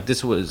feels like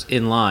this was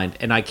in line,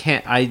 and I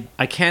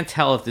can't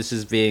tell if this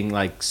is being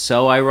like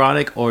so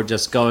ironic or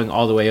just going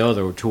all the way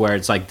over to where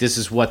it's like this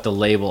is what the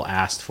label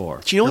asked for.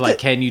 Do you know what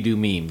can you do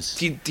memes?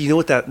 Do you know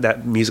what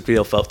that music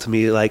video felt to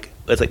me like?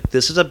 It's like,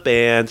 this is a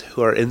band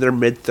who are in their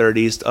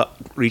mid-30s,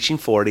 reaching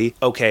 40.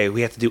 Okay,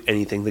 we have to do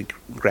anything to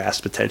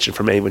grasp attention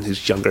from anyone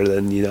who's younger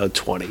than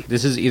 20.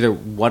 This is either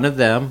one of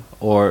them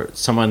or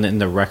someone in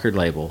the record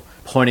label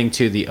pointing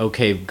to the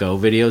OK Go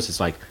videos.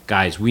 It's like,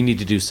 guys, we need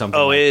to do something.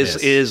 Oh, like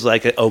it is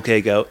like an OK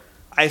Go.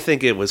 I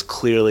think it was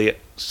clearly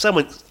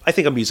someone. I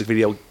think a music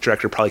video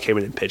director probably came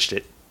in and pitched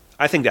it.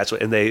 I think that's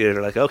what, and they're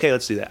like, okay,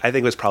 let's do that. I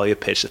think it was probably a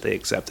pitch that they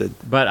accepted.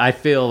 But I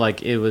feel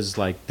like it was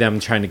like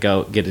them trying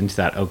to get into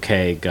that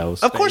OK Go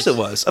space. Of course it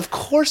was. Of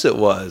course it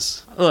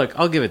was. Look,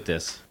 I'll give it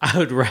this. I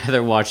would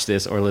rather watch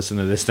this or listen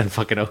to this than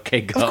fucking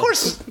OK Go. Of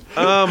course.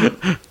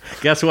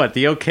 Guess what?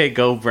 The OK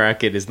Go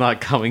bracket is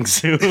not coming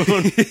soon.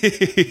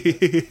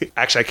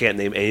 Actually, I can't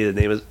name any of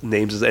the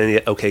names of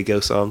any OK Go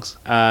songs.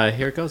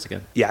 Here it goes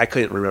again. Yeah, I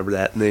couldn't remember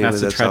that name. That's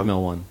of the that treadmill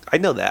song. one. I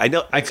know that. I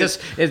know.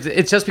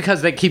 It's just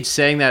because they keep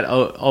saying that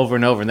over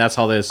and over, and that's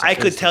all this. I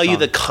could tell you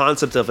the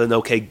concept of an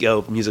OK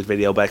Go music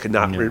video, but I could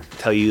not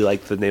tell you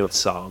like the name of the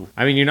song.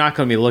 I mean, you're not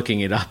going to be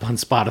looking it up on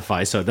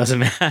Spotify, so it doesn't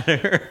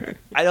matter.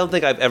 I don't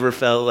think I've ever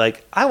felt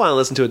like I want to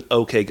listen to an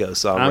OK Go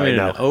song I'm right in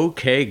now. an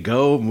OK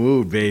Go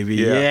mood, baby.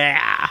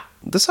 Yeah.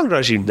 This song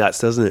drives you nuts,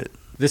 doesn't it?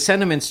 The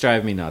sentiments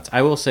drive me nuts.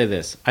 I will say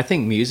this. I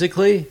think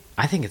musically,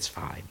 I think it's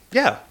fine.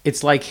 Yeah.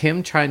 It's like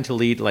him trying to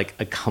lead like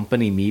a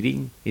company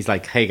meeting. He's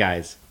like, hey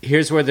guys,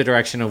 here's where the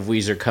direction of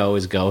Weezer Co.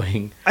 is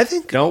going. I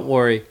think... Don't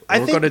worry.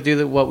 We're going to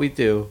do what we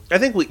do. I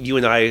think you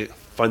and I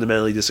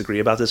fundamentally disagree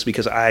about this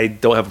because I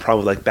don't have a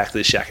problem with like Back to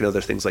the Shack and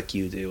other things like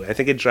you do. I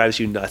think it drives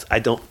you nuts. I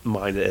don't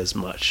mind it as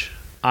much.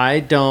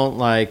 I don't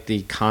like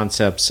the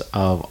concepts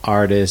of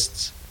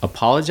artists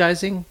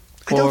apologizing.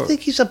 I don't think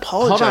he's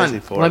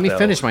apologizing for it. Let me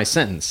finish my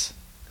sentence.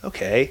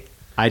 Okay.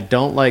 I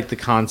don't like the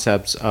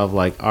concepts of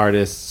like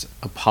artists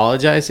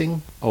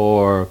apologizing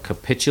or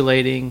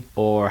capitulating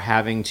or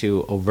having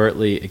to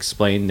overtly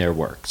explain their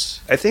works.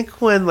 I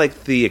think when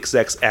like the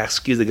execs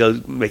ask you to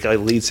go make a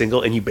lead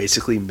single and you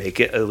basically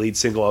make it a lead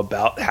single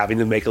about having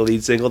to make a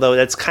lead single, though,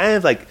 that's kind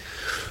of like,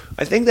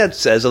 I think that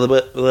says a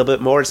little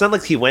bit more. It's not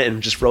like he went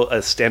and just wrote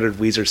a standard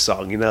Weezer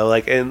song, and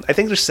I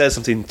think there says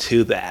something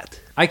to that.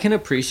 I can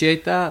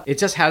appreciate that. It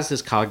just has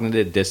this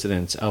cognitive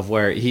dissonance of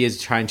where he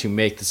is trying to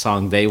make the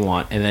song they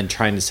want and then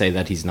trying to say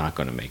that he's not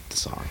going to make the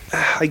song.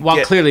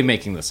 While clearly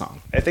making the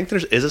song. I think there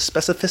is a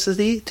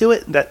specificity to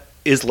it that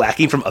is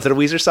lacking from other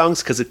Weezer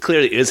songs because it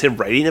clearly is him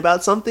writing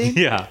about something.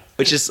 Yeah.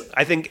 Which is,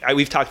 I think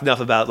we've talked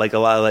enough about like a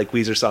lot of like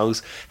Weezer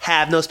songs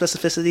have no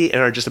specificity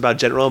and are just about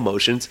general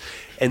emotions.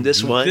 And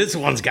this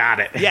one's got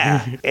it.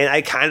 Yeah. And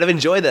I kind of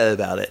enjoy that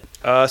about it.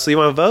 So you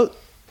want to vote?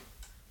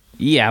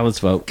 Yeah, let's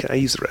vote. Can I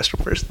use the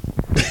restroom first?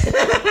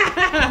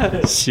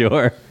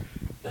 Sure.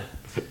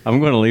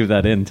 I'm going to leave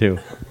that in too.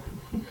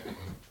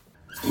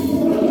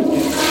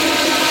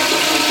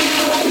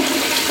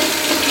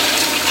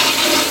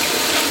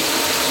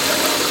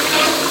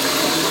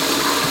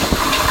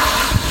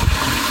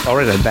 All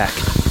right, I'm back.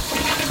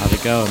 How'd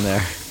it go in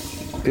there?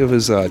 It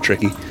was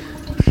tricky.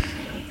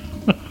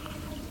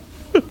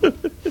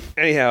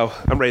 Anyhow,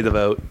 I'm ready to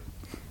vote.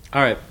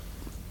 All right.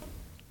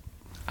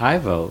 I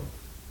vote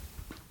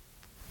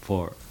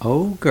for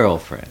Oh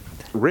Girlfriend.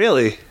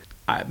 Really?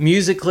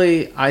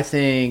 Musically, I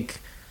think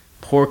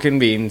Pork and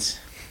Beans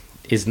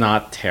is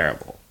not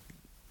terrible.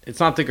 It's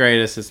not the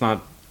greatest. It's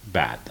not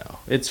bad, though.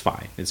 It's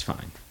fine. It's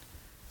fine.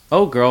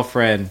 Oh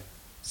Girlfriend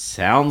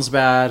sounds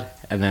bad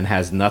and then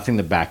has nothing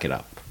to back it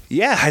up.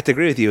 Yeah, I have to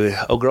agree with you.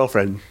 Oh,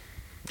 girlfriend.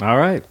 All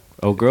right.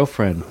 Oh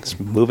Girlfriend. Let's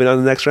moving on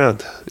to the next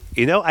round.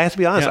 You know, I have to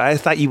be honest. Yeah. I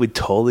thought you would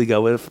totally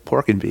go with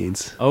Pork and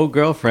Beans. Oh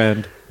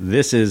Girlfriend,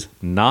 this is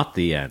not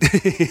the end.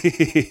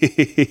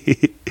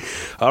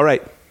 All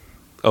right.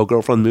 Oh,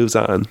 girlfriend moves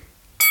on.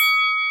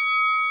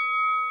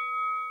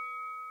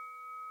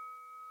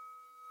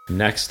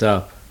 Next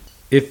up,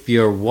 If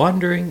You're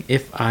Wondering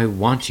If I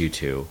Want You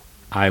To,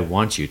 I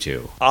Want You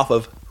To. Off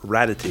of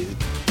Ratitude.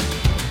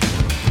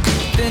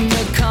 Then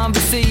the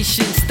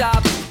conversation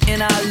stopped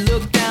and I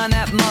looked down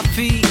at my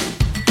feet.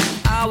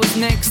 I was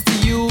next to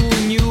you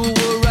and you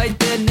were right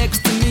there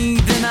next to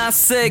me. Then I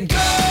said, go!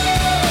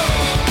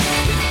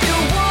 If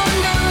you're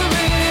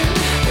wondering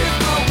if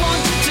I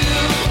want you to,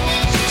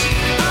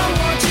 I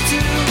want you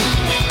to.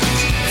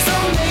 So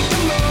make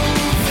the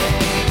move,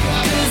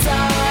 'cause I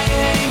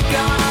ain't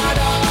got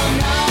all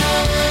night.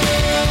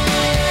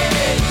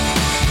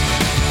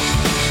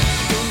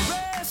 The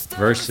rest of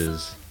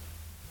Versus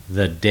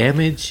The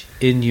Damage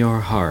in Your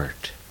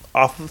Heart.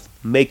 Off of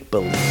Make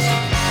Believe.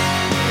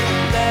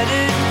 Let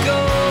it go,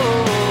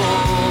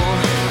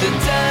 the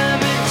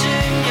damage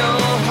in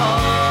your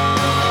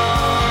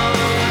heart.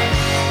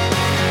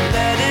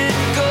 Let it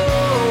go,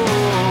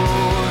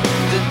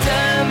 the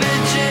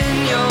damage in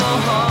your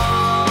heart.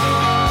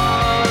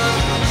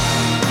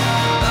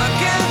 I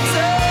can't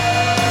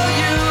tell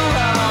you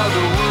how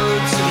the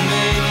words have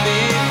made me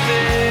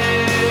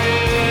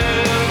feel.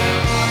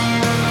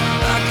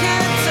 I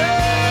can't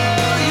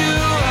tell you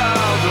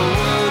how the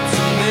words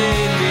have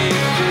made me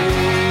feel.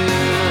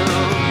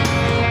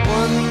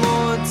 One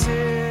more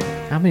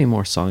tear. How many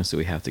more songs do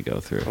we have to go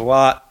through? A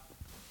lot.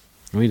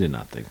 We did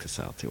not think this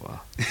out too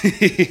well.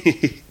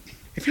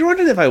 If you're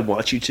wondering if I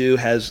Want You To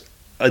has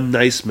a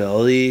nice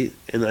melody,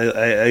 and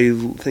I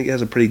think it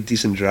has a pretty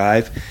decent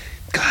drive.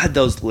 God,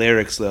 those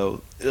lyrics,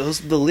 though.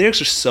 The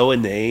lyrics are so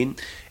inane.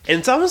 And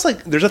it's almost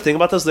like there's a thing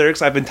about those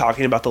lyrics. I've been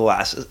talking about the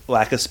lack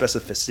of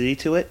specificity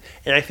to it.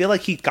 And I feel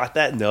like he got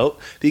that note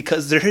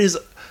because there is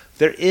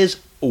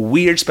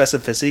weird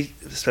specificity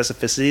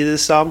to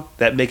this song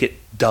that make it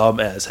dumb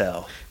as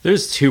hell.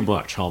 There's too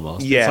much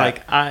almost. Yeah. It's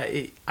like,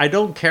 I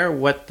don't care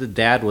what the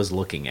dad was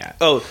looking at.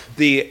 Oh,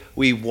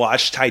 we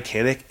watched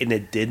Titanic and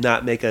it did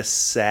not make us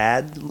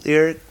sad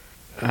lyric.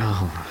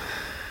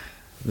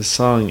 The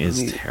song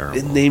is terrible.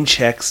 It name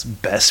checks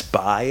Best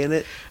Buy in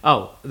it.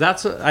 Oh,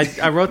 that's what,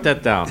 I wrote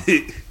that down.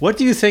 What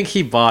do you think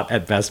he bought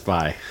at Best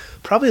Buy?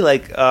 Probably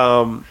like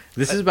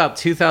This is about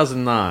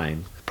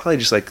 2009. probably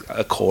just like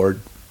a cord,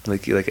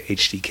 like an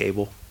HD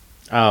cable.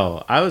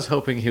 Oh, I was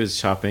hoping he was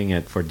shopping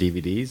it for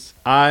DVDs.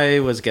 I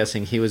was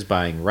guessing he was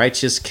buying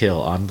Righteous Kill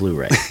on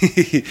Blu-ray.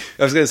 I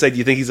was gonna say, do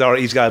you think he's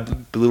got a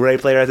Blu-ray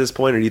player at this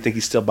point, or do you think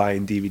he's still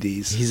buying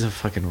DVDs? He's a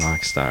fucking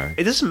rock star.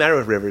 It doesn't matter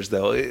with Rivers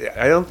though.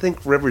 I don't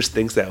think Rivers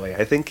thinks that way.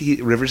 I think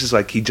Rivers is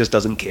like he just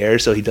doesn't care,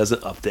 so he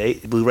doesn't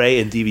update. Blu-ray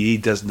and DVD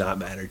does not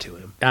matter to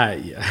him.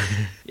 Yeah.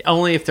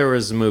 Only if there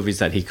was movies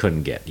that he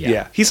couldn't get.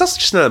 Yeah. He's also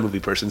just not a movie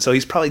person, so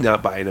he's probably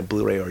not buying a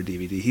Blu-ray or a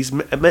DVD. He's I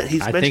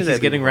mentioned think that he's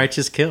getting before.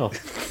 Righteous Kill.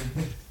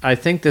 I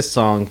think this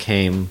song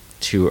came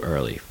too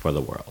early for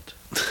the world.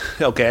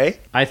 Okay.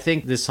 I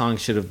think this song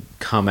should have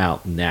come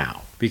out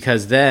now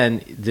because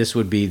then this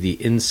would be the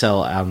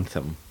incel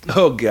anthem.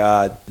 Oh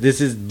God.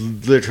 This is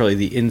literally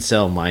the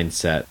incel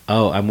mindset.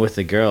 Oh, I'm with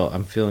a girl.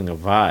 I'm feeling a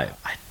vibe.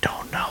 I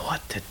don't know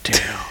what to do.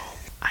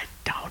 I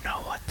don't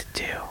know what to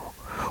do.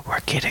 We're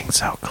getting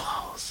so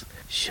close.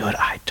 Should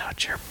I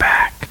touch her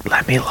back?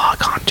 Let me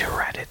log on to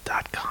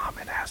reddit.com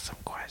and ask some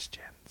questions.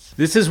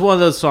 This is one of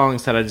those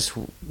songs that I just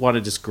want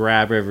to just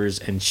grab Rivers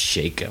and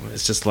shake him.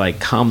 It's just like,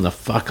 come the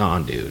fuck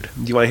on, dude.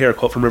 Do you want to hear a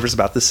quote from Rivers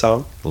about this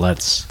song?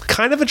 Let's.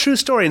 Kind of a true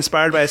story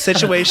inspired by a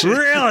situation.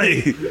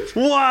 Really?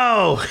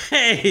 Whoa!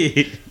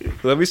 Hey!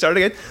 Let me start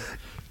again.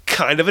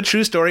 kind of a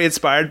true story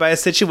inspired by a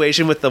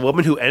situation with the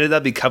woman who ended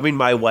up becoming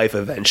my wife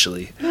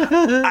eventually.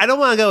 I don't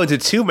want to go into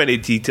too many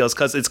details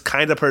because it's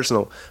kind of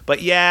personal.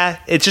 But yeah,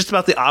 it's just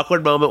about the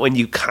awkward moment when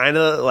you kind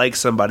of like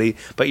somebody,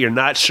 but you're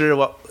not sure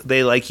what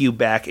they like you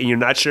back, and you're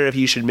not sure if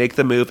you should make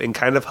the move, and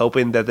kind of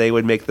hoping that they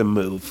would make the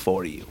move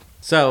for you.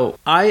 So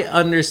I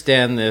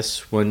understand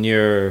this when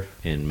you're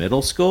in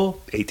middle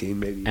school 18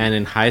 maybe. and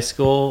in high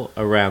school,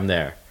 around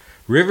there.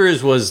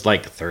 Rivers was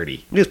like 30.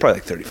 He was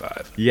probably like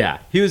 35. Yeah,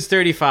 he was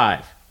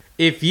 35.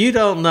 If you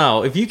don't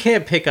know, if you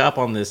can't pick up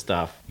on this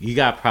stuff, you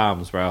got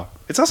problems, bro.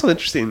 It's also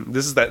interesting.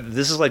 This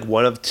is like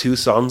one of two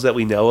songs that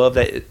we know of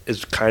that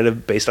is kind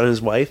of based on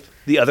his wife.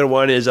 The other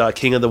one is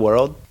King of the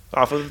World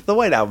off of the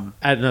White Album.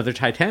 Another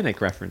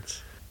Titanic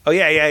reference. Oh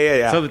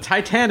yeah. So the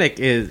Titanic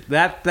is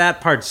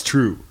that part's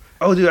true.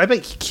 Oh, dude, I bet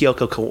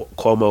Kyoko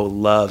Cuomo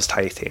loves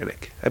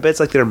Titanic. I bet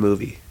it's like their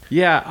movie.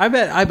 Yeah, I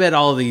bet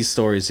all of these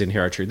stories in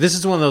here are true. This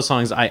is one of those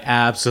songs I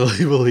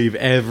absolutely believe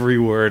every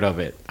word of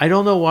it. I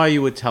don't know why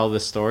you would tell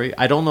this story.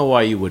 I don't know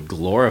why you would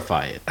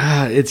glorify it.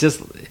 It's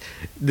just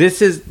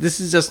this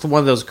is just one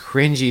of those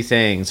cringy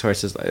things where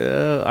it's just like,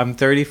 I'm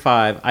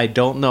 35. I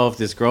don't know if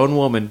this grown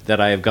woman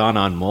that I have gone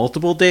on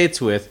multiple dates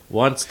with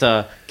wants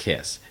to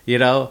kiss.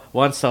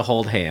 Wants to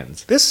hold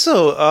hands. This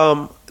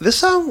song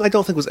I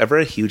don't think was ever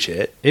a huge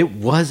hit. It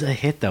was a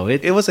hit though.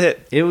 It was a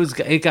hit.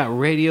 It got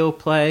radio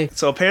play.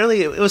 So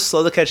apparently it was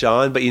slow to catch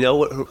on, but you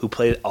know who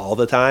played it all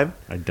the time?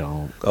 I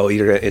don't. Oh,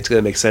 it's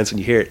gonna make sense when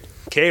you hear it.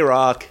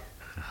 K-Rock.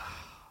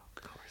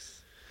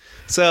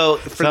 So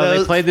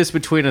they played this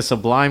between a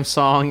Sublime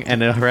song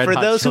and a Red Hot For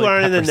those who Chili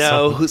aren't in the Pepper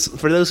know, song.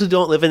 for those who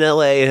don't live in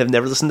LA and have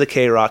never listened to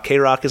K-Rock,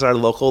 K-Rock is our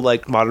local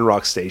like modern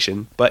rock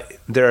station. But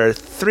there are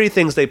three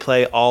things they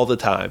play all the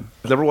time.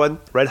 Number one,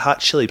 Red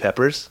Hot Chili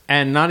Peppers.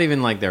 And not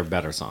even like their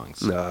better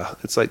songs. Nah,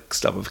 it's like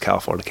stuff of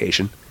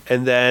Californication.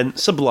 And then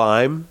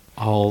Sublime.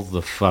 All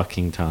the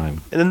fucking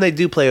time. And then they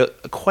do play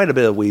quite a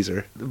bit of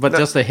Weezer. But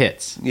just the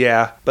hits.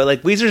 Yeah, but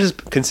like Weezer has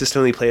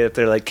consistently played at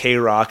their like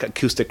K-Rock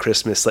acoustic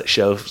Christmas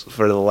shows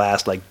for the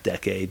last like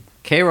decade.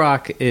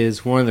 K-Rock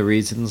is one of the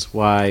reasons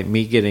why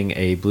me getting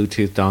a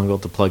Bluetooth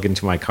dongle to plug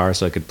into my car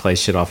so I could play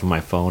shit off of my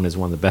phone is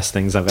one of the best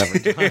things I've ever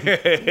done.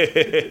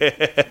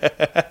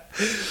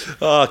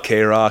 Oh,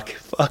 K-Rock,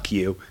 fuck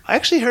you. I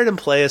actually heard him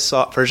play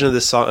acoustic version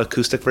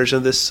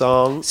of this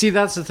song. See,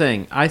 that's the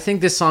thing. I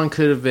think this song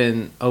could have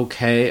been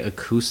okay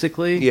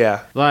acoustically.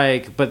 Yeah.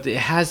 But it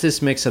has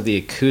this mix of the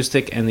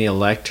acoustic and the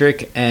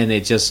electric, and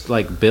it just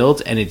like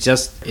builds, and it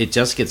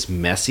just gets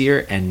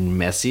messier and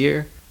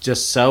messier.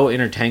 Just so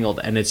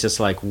intertangled, and it's just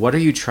like, what are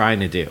you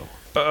trying to do?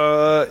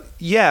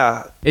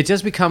 Yeah. It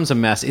just becomes a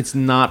mess. It's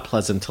not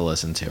pleasant to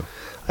listen to.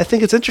 I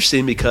think it's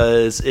interesting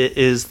because it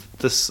is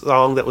the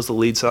song that was the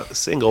lead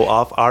single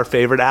off our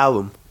favorite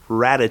album,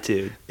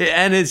 Raditude.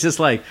 And it's just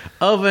like,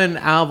 of an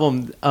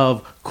album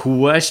of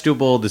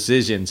questionable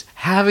decisions,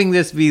 having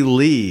this be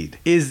lead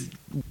is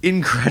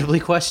incredibly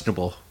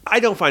questionable. I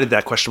don't find it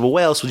that questionable.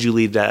 Where else would you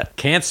leave that?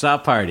 Can't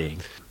Stop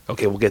Partying.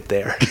 Okay, we'll get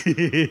there.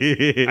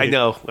 I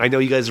know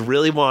you guys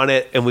really want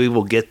it, and we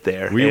will get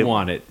there. We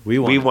want it. We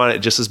want it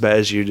just as bad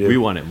as you do. We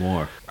want it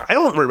more. I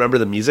don't remember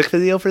the music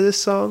video for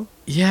this song.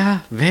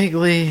 Yeah,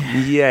 vaguely.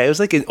 Yeah, it was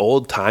like an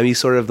old-timey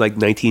sort of like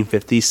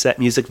 1950s set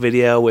music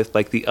video with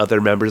like the other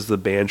members of the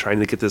band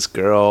trying to get this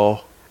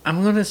girl.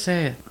 I'm going to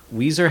say it.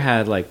 Weezer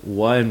had like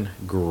one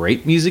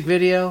great music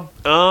video.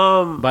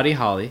 Buddy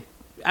Holly.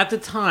 At the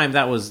time,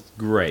 that was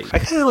great. I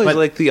kind of always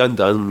like the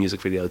Undone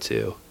music video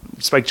too.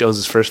 Spike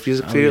Jonze's first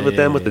music video with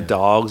them, with the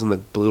dogs and the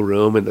blue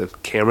room and the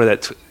camera.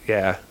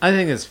 Yeah. I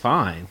think it's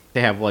fine.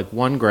 They have like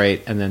one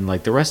great, and then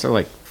like the rest are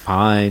like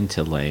fine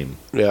to lame.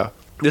 Yeah.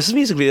 This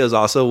music video is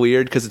also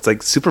weird because it's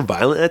like super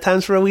violent at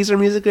times for a Weezer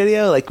music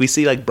video. Like we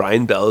see like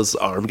Brian Bell's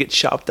arm get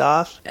chopped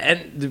off.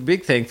 And the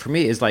big thing for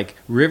me is like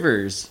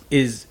Rivers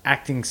is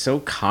acting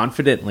so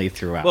confidently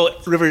throughout. Well,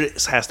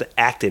 Rivers has to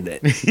act in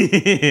it.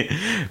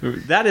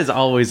 That is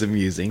always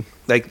amusing.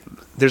 Like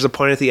there's a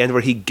point at the end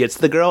where he gets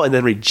the girl and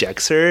then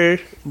rejects her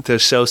to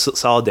show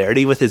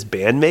solidarity with his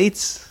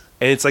bandmates.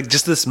 And it's like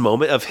just this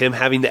moment of him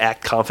having to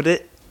act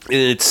confident. And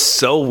it's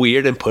so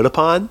weird and put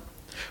upon.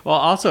 Well,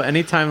 also,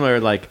 anytime where,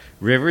 like,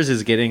 Rivers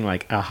is getting,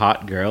 like, a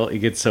hot girl, it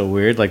gets so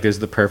weird. Like, there's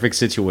the perfect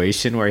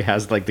situation where he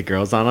has, like, the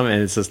girls on him,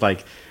 and it's just,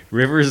 like,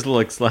 Rivers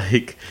looks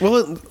like...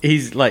 Well,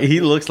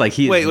 he looks like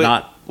he's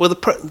not... Well,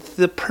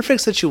 the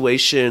perfect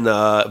situation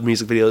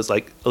music video is,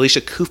 like, Alicia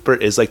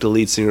Cuthbert is, like, the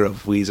lead singer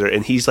of Weezer,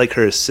 and he's, like,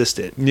 her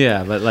assistant.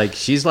 Yeah, but, like,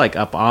 she's, like,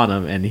 up on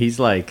him, and he's,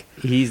 like,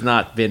 he's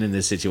not been in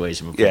this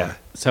situation before. Yeah.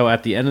 So,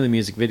 at the end of the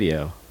music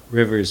video,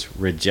 Rivers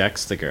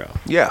rejects the girl.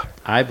 Yeah.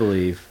 I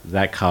believe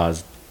that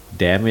caused...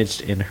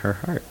 damaged in her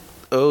heart.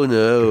 Oh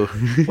no.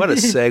 What a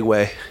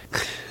segue.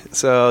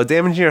 So,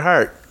 Damage in Your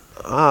Heart.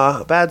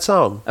 A bad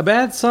song. A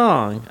bad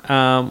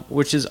song,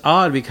 which is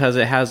odd because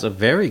it has a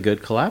very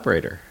good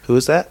collaborator. Who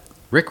is that?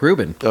 Rick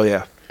Rubin. Oh,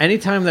 yeah.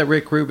 Anytime that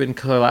Rick Rubin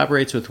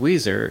collaborates with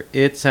Weezer,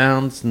 it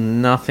sounds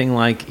nothing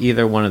like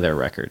either one of their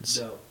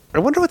records. I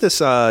wonder what this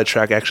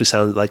track actually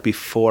sounded like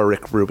before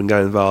Rick Rubin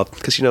got involved.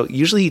 Because,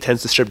 usually he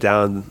tends to strip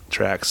down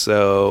tracks,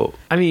 so...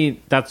 I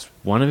mean, that's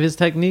one of his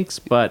techniques,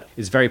 but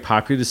it's very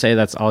popular to say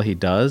that's all he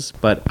does.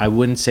 But I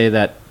wouldn't say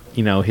that,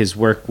 his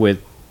work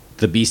with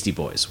the Beastie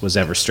Boys was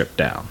ever stripped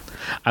down.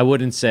 I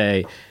wouldn't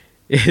say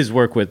his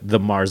work with the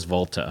Mars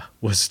Volta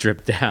was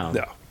stripped down.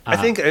 No. I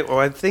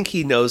think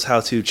he knows how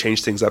to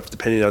change things up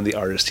depending on the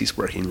artist he's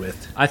working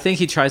with. I think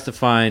he tries to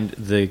find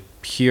the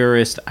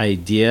purest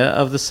idea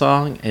of the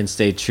song and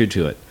stay true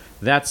to it.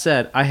 That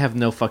said, I have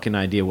no fucking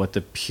idea what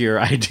the pure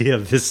idea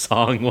of this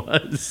song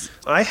was.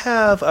 I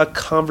have a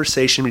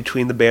conversation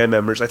between the band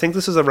members. I think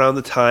this is around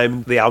the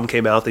time the album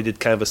came out. They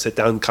did kind of a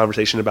sit-down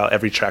conversation about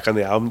every track on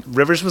the album.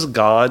 Rivers was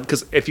gone,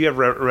 because if you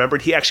ever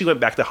remembered, he actually went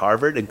back to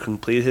Harvard and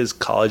completed his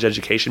college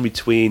education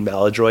between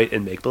Maladroit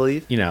and Make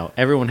Believe.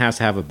 Everyone has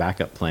to have a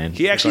backup plan.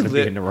 He actually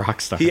lived a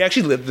rock star. He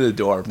actually lived in a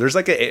dorm. There's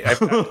like do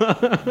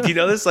you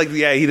know this?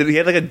 He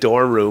had like a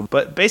dorm room.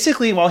 But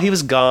basically, while he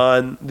was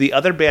gone, the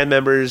other band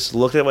members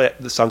looked at what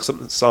the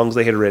songs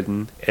they had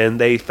written, and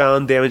they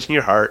found Damage in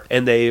Your Heart,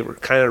 and they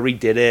kind of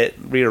redid it,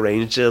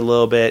 rearranged it a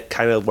little bit,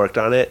 kind of worked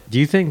on it. Do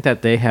you think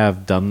that they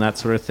have done that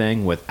sort of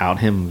thing without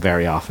him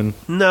very often?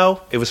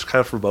 No, it was kind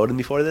of foreboding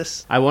before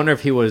this. I wonder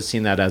if he would have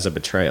seen that as a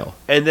betrayal.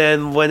 And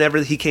then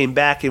whenever he came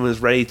back and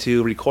was ready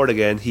to record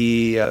again,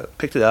 he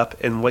picked it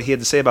up, and what he had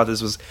to say about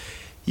this was,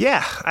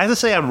 yeah, I have to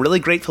say I'm really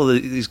grateful to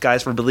these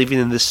guys for believing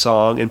in this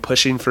song and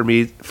pushing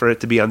for it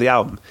to be on the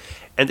album.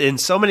 And in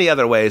so many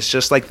other ways,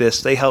 just like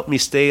this, they helped me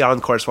stay on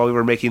course while we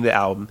were making the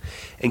album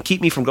and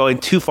keep me from going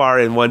too far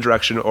in one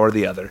direction or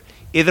the other,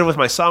 either with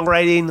my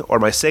songwriting or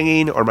my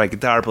singing or my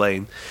guitar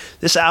playing.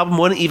 This album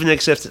wouldn't even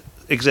exist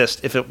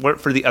if it weren't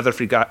for the other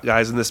three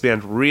guys in this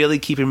band really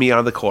keeping me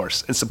on the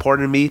course and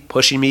supporting me,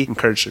 pushing me,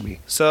 encouraging me.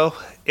 So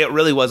it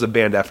really was a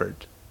band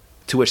effort,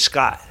 to which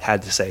Scott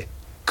had to say,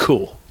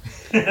 cool.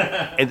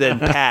 And then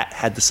Pat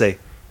had to say,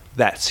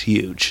 that's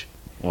huge.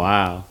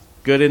 Wow.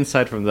 Good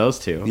insight from those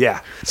two.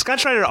 Yeah. Scott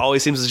Schreiner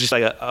always seems just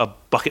like a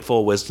bucket full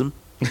of wisdom.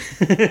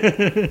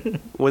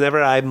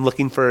 Whenever I'm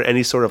looking for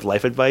any sort of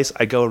life advice,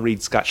 I go and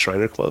read Scott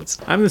Schreiner quotes.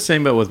 I'm the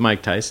same, but with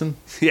Mike Tyson.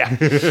 Yeah.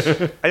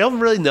 I don't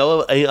really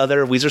know any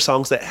other Weezer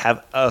songs that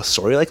have a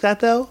story like that,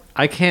 though.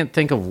 I can't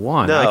think of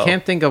one. No. I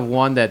can't think of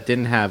one that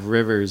didn't have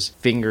Rivers'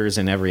 fingers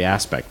in every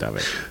aspect of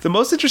it. The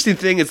most interesting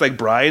thing is,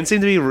 Brian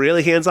seemed to be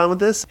really hands-on with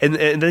this. And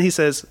then he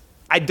says,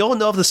 I don't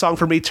know if the song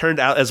for me turned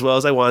out as well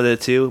as I wanted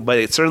it to, but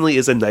it certainly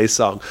is a nice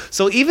song.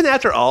 So even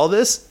after all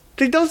this,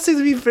 they don't seem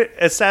to be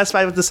as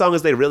satisfied with the song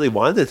as they really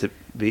wanted it to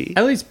be.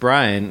 At least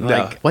Brian,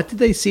 what did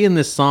they see in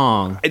this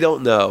song? I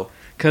don't know.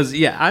 Because,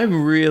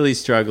 I'm really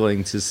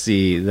struggling to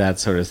see that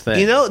sort of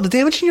thing. The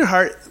Damage in Your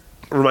Heart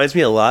reminds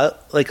me a lot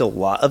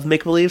of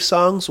make-believe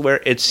songs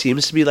where it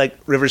seems to be like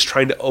Rivers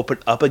trying to open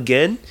up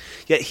again,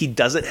 yet he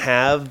doesn't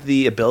have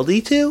the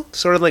ability to.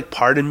 Sort of like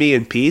Pardon Me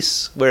and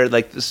Peace, where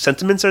the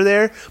sentiments are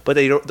there, but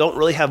they don't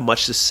really have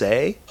much to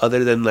say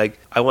other than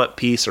I want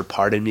peace or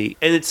pardon me.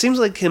 And it seems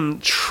like him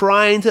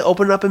trying to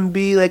open up and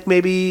be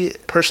maybe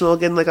personal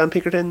again, on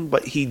Pinkerton,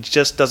 but he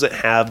just doesn't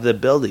have the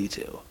ability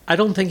to. I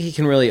don't think he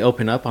can really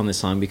open up on this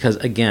song because,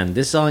 again,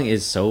 this song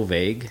is so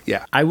vague.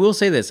 Yeah. I will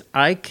say this.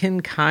 I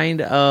can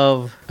kind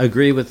of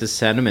agree with the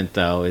sentiment,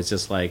 though. It's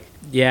just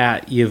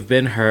you've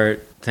been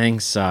hurt.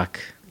 Things suck.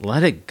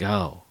 Let it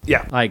go.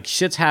 Yeah.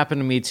 Shit's happened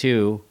to me,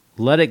 too.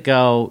 Let it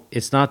go.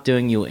 It's not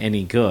doing you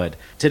any good.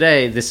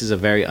 Today, this is a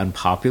very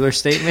unpopular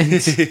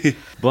statement,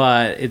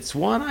 but it's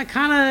one I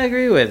kind of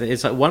agree with.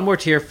 It's one more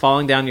tear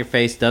falling down your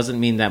face doesn't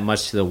mean that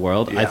much to the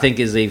world. Yeah. I think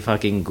is a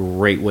fucking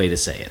great way to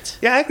say it.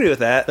 Yeah, I agree with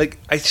that.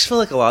 I just feel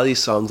like a lot of these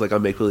songs,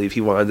 on Make Believe,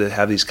 he wanted to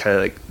have these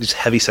kind of these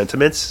heavy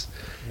sentiments,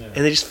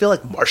 and they just feel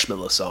like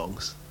Marshmallow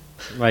songs.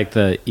 Like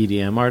the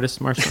EDM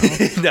artist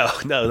Marshmallow?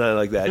 No, not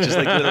like that. Just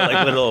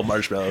little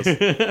marshmallows.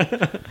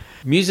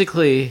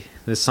 Musically,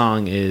 the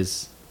song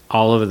is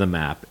all over the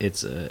map.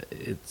 It's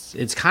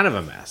kind of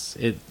a mess.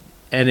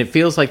 And it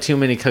feels like too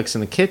many cooks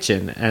in the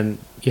kitchen, and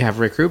you have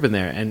Rick Rubin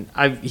there, and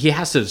he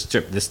has to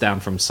strip this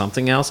down from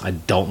something else. I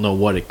don't know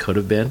what it could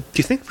have been. Do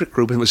you think Rick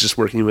Rubin was just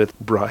working with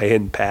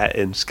Brian, Pat,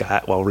 and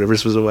Scott while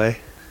Rivers was away?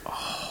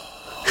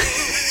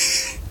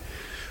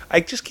 I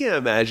just can't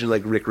imagine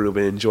Rick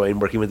Rubin enjoying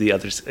working with the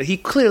others. He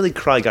clearly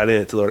probably got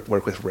in it to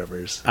work with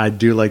Rivers. I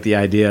do like the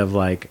idea of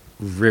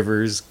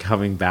Rivers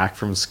coming back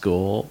from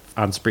school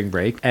on spring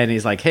break, and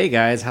he's like, "Hey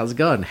guys, how's it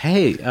going?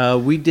 Hey,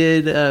 we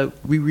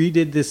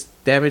redid this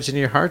Damage in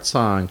Your Heart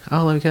song.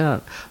 Oh, let me get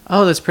out.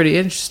 Oh, that's pretty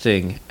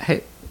interesting.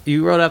 Hey,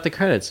 you wrote out the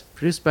credits,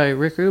 produced by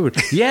Rick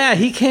Rubin. Yeah,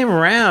 he came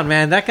around,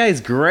 man. That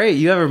guy's great.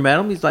 You ever met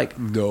him? He's like,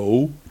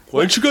 no.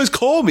 Why didn't you guys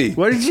call me?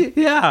 What did you?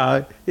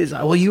 Yeah, he's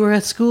like, well, you were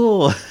at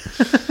school.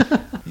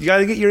 You got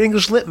to get your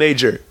English lit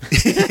major.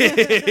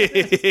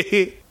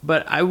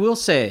 But I will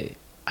say,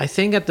 I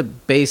think at the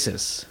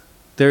basis,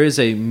 there is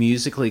a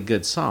musically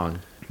good song,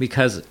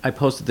 because I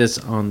posted this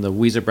on the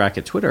Weezer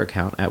Bracket Twitter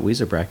account, at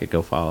Weezer Bracket,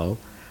 go follow,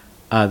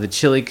 the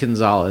Chili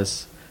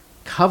Gonzalez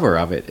cover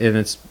of it, and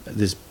it's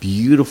this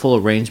beautiful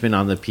arrangement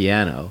on the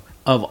piano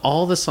of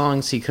all the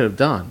songs he could have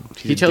done,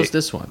 he chose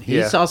this one. He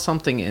Yeah. saw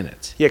something in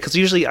it. Yeah, because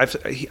usually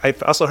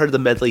I've also heard the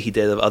medley he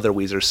did of other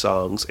Weezer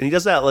songs, and he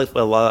does that like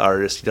with a lot of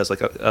artists. He does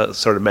like a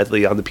sort of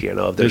medley on the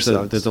piano of their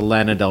songs. There's a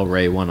Lana Del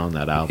Rey one on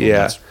that album. Yeah.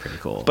 That's pretty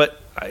cool. But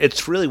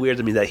it's really weird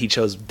to me that he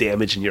chose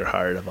 "Damage in Your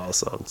Heart" of all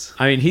songs.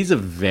 I mean, he's a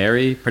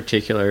very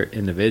particular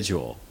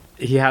individual.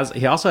 He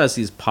also has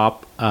these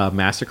pop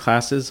master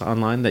classes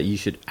online that you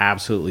should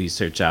absolutely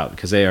search out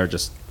because they are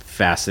just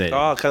fascinating.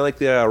 Oh, kind of like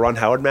the Ron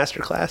Howard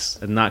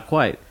masterclass. Not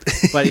quite,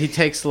 but he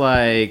takes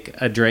like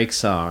a Drake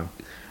song.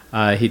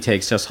 He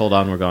takes "Just Hold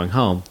On, We're Going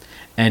Home,"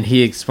 and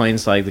he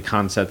explains like the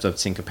concept of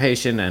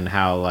syncopation and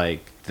how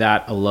like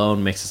that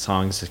alone makes a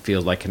song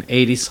feel like an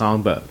 '80s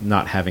song, but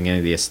not having any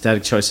of the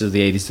aesthetic choices of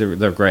the '80s.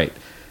 They're great.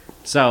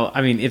 So,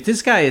 I mean, if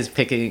this guy is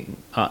picking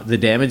 "The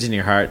Damage in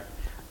Your Heart,"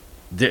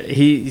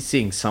 he's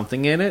seeing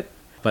something in it,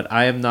 but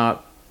I am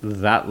not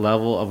that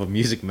level of a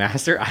music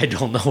master. I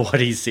don't know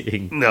what he's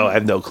seeing. No, I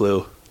have no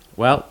clue.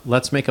 Well,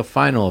 let's make a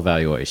final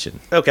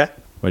evaluation. Okay,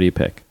 What do you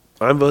pick?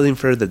 I'm voting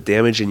for "The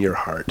Damage in Your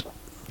Heart."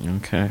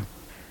 Okay.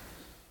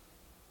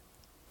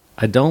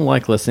 I don't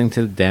like listening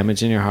to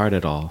 "Damage in Your Heart"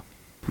 at all,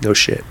 No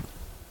shit.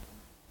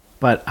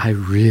 but I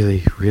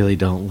really, really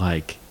don't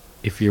like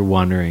 "If You're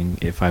Wondering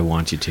If I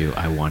Want You To,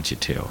 I Want You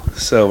To."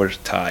 So we're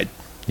tied.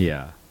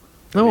 Yeah.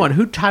 No one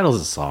who titles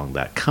a song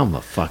that. Come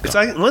the fuck It's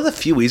up. like one of the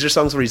few Weezer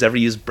songs where he's ever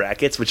used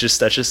brackets, which is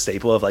such a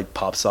staple of like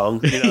pop song.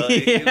 You know,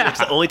 Yeah. It's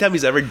the only time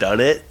he's ever done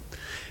it.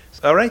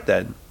 All right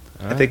then.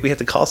 I think we have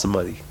to call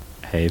somebody.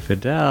 Hey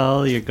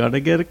Fidel, you're gonna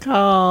get a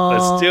call.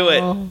 Let's do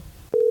it.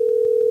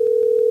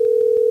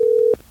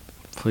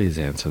 Please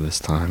answer this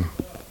time.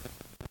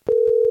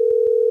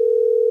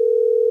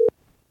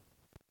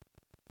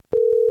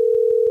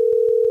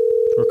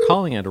 We're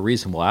calling at a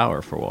reasonable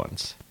hour for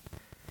once.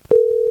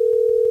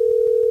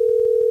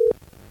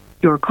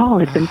 Your call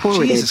has been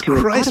forwarded Jesus to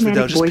an Christ, Fidel,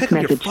 automatic just voice pick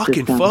up your message fucking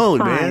system. phone,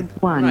 man.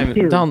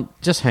 512.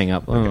 Don't just hang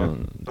up. I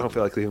don't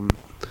feel like leaving.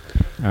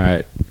 All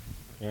right.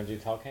 You want to do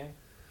talk hand?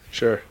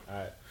 Sure.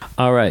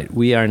 All right.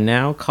 We are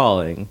now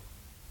calling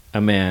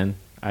a man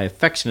I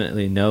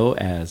affectionately know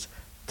as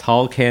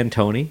Tall Can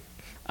Tony.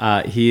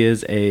 He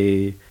is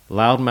a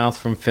loudmouth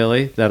from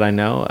Philly that I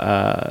know.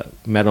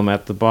 Met him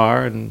at the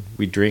bar, and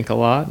we drink a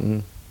lot,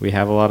 and we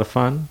have a lot of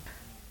fun.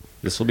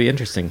 This will be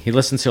interesting. He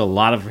listens to a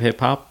lot of hip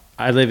hop.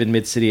 I live in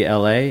Mid-City,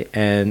 LA,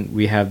 and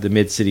we have the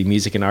Mid-City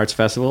Music and Arts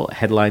Festival,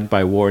 headlined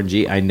by Warren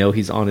G. I know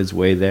he's on his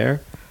way there.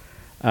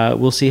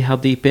 We'll see how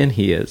deep in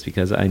he is,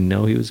 because I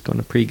know he was going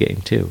to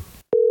pregame, too.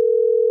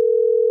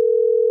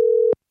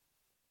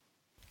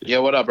 Yeah,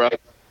 what up, bro?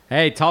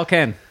 Hey, Tall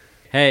Ken.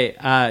 Hey,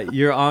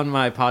 you're on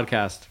my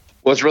podcast.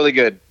 What's really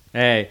good?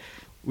 Hey,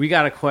 we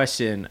got a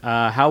question.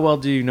 How well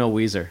do you know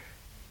Weezer?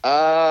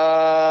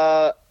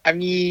 I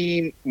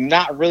mean,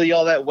 not really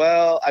all that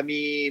well. I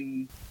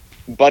mean,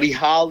 Buddy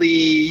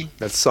Holly,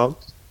 That's a song.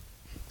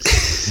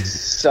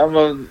 some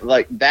of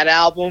like that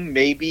album,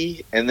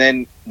 maybe, and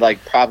then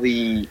like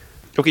probably.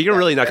 Okay, you're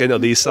really not going to know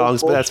these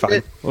songs, but that's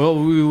fine. Well,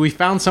 we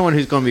found someone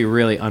who's going to be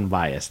really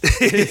unbiased.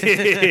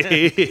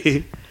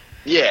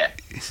 Yeah.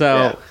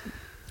 So,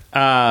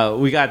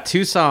 we got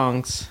two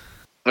songs.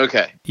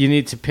 Okay, You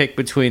need to pick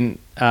between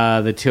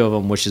the two of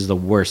them, which is the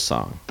worst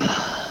song.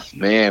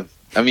 man.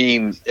 I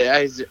mean,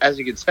 as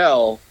you can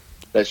tell,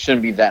 that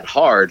shouldn't be that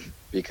hard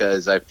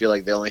because I feel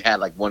like they only had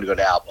like one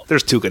good album.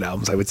 There's two good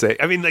albums, I would say.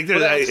 I mean, like,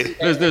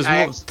 There's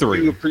I more,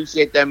 three. do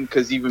appreciate them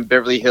because even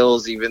Beverly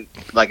Hills, even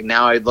like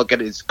now I look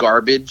at it as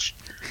garbage.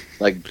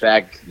 Like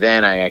back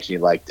then, I actually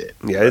liked it.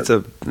 yeah, it's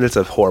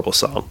a horrible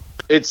song.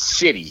 It's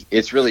shitty.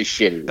 It's really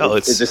shitty. Oh,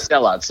 it's a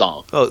sellout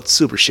song. Oh, it's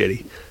super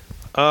shitty.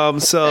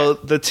 So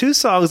the two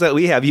songs that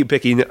we have you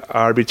picking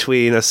are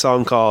between a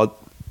song called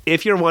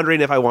 "If You're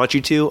Wondering If I Want You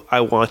To,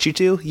 I Want You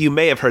To." You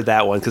may have heard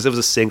that one because it was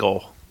a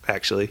single,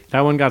 actually.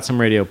 That one got some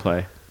radio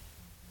play.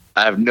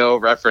 I have no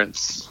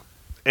reference.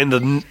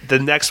 And the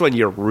next one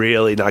you're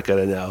really not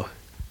going to know.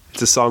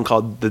 It's a song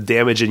called "The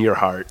Damage in Your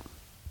Heart."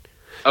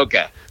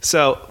 Okay.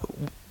 So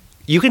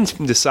you can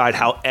decide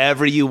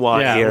however you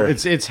want Yeah, here.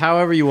 it's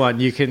however you want.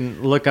 You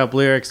can look up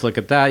lyrics, look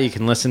at that. You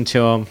can listen to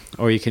them,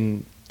 or you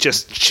can,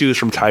 Just choose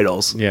from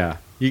titles.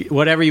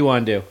 whatever you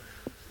want to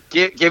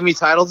do. Give me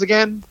titles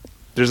again.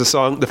 There's a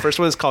song. The first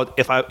one is called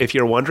 "If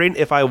You're Wondering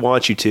If I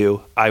Want You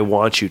To, I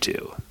Want You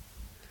To."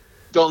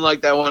 Don't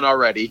like that one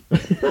already.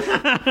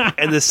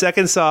 And the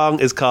second song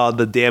is called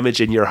 "The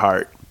Damage in Your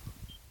Heart."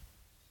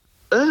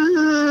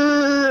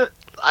 All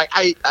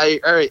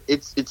right.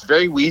 It's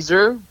very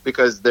Weezer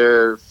because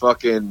they're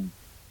fucking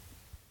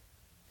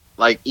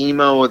like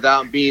emo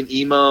without being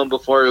emo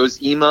before it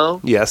was emo.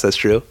 Yes, that's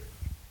true.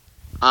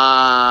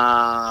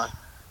 I'm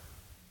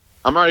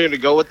already gonna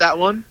go with that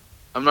one.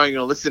 I'm not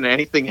gonna listen to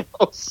anything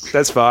else.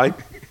 That's fine.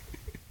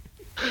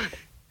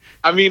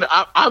 I mean,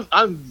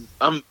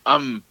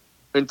 I'm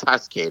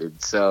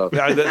intoxicated, so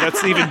Yeah,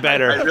 that's even I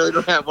better. really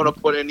don't want to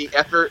put any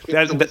effort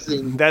into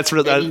listening That's to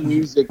any really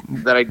music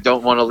that I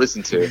don't want to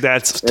listen to.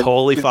 that's And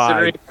totally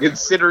fine.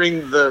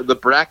 Considering the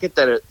bracket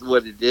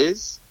what it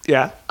is,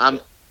 Yeah.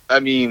 I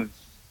mean,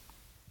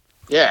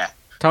 yeah.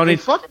 Tony,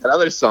 fuck that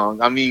other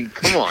song. I mean,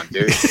 come on,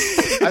 dude. I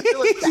feel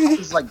like that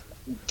is like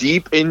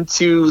deep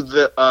into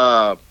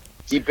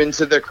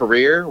their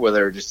career where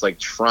they're just like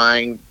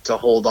trying to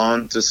hold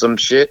on to some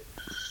shit.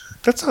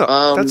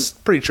 That's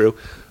pretty true.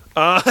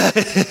 Hold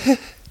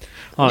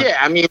on. Yeah,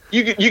 I mean,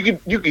 you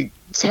could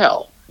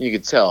tell. You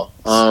could tell.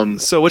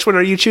 So which one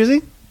are you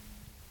choosing?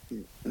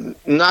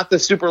 Not the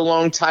super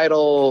long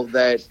title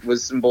that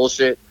was some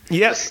bullshit.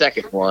 Yeah. The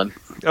second one.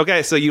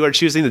 Okay, so you are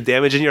choosing The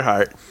Damage in Your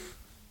Heart.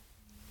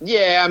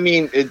 Yeah, I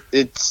mean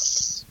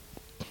it's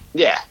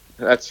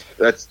that's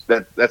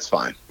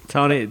fine.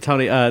 Tony,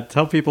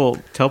 tell people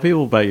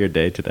about your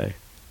day today.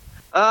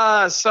 So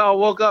I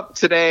woke up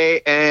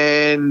today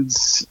and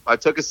I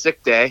took a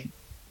sick day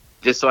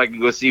just so I could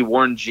go see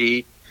Warren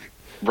G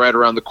right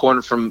around the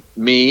corner from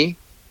me.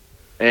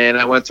 And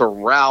I went to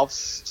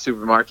Ralph's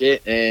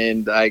supermarket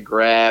and I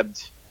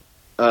grabbed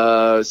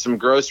some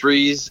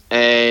groceries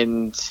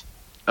and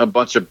a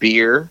bunch of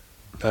beer.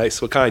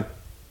 Nice. What kind?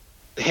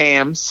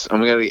 Hams. I'm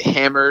going to get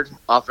hammered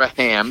off of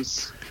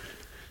Hams.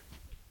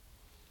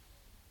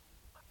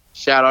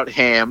 Shout out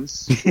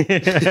Hams.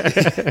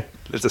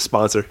 It's a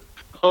sponsor.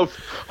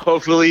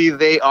 Hopefully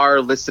they are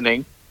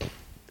listening.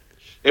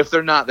 If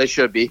they're not, they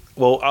should be.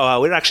 Well,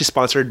 we're actually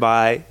sponsored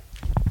by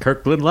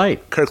Kirkland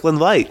Light. Kirkland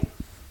Light.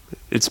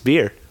 It's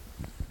beer.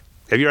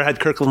 Have you ever had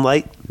Kirkland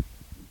Light?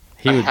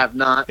 I have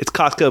not. It's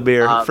Costco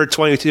beer. For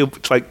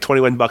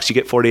 $21, you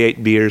get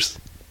 48 beers.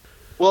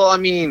 Well, I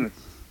mean,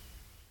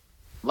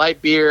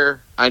 light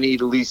beer, I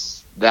need at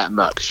least that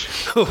much.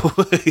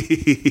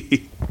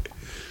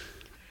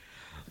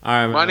 All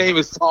right, My name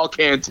is Tall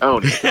Can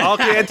Tony. All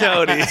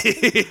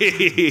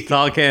Cantoni.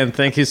 Tall Can,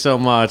 thank you so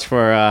much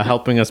for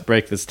helping us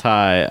break this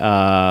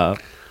tie.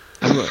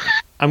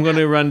 I'm going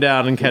to run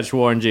down and catch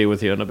Warren G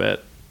with you in a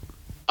bit.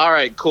 All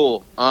right,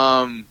 cool.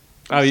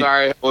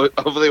 Sorry.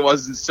 Hopefully it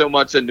wasn't so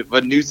much a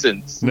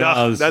nuisance.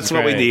 No, this that's is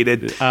what we great. needed.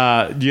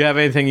 Do you have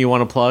anything you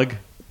want to plug?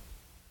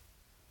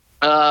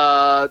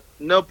 No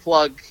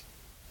plug.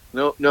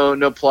 No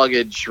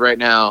pluggage right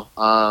now.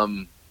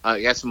 I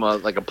guess I'm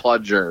like a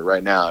plugger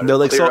right now. No,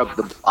 like clear so- up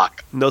the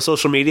block. No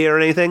social media or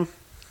anything?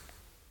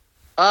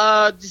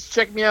 Just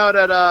check me out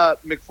at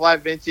McFly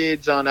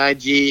Vintage on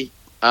IG.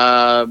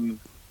 I'm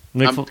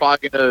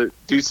probably gonna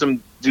do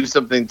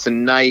something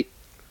tonight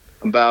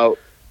about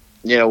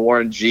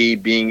Warren G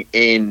being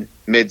in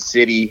Mid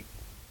City.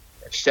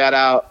 Shout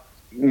out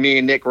me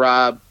and Nick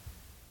Robb,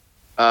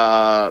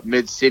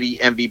 Mid City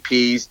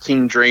MVPs,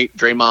 Team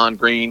Draymond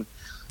Green,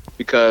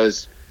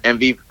 because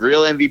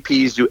real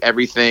MVPs do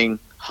everything.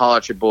 Holla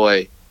at your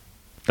boy.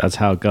 That's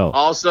how it goes.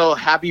 Also,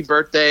 happy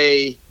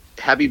birthday,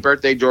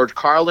 George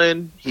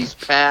Carlin. He's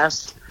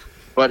passed,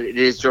 but it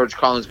is George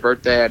Carlin's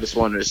birthday. I just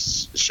wanted to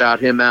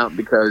shout him out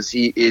because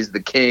he is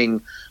the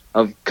king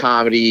of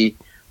comedy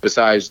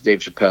besides Dave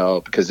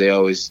Chappelle, because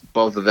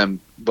both of them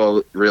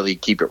really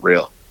keep it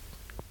real.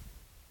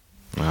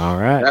 All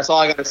right. That's all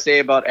I got to say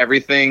about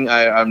everything.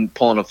 I'm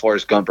pulling a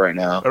Forrest Gump right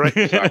now. All right.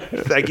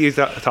 Thank you,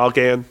 Tall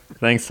Can.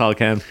 Thanks, Tall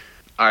Can.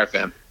 All right,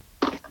 fam.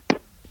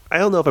 I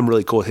don't know if I'm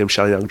really cool with him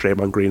shouting out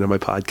Draymond Green on my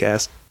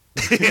podcast.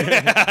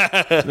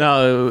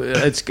 No,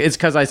 it's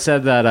because I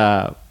said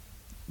that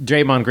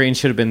Draymond Green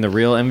should have been the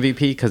real MVP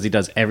because he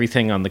does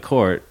everything on the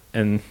court.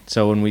 And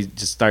so when we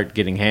just start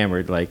getting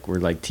hammered, like we're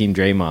like Team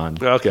Draymond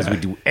because we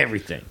do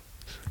everything.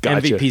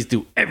 Gotcha. MVPs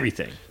do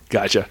everything.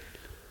 Gotcha.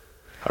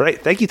 All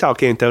right. Thank you, Tall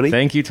Can Tony.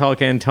 Thank you, Tall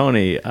Can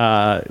Tony,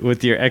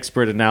 with your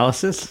expert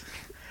analysis.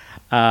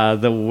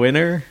 The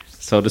winner,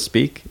 so to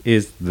speak,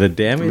 is The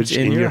Damage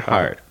in Your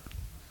Heart.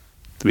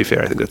 To be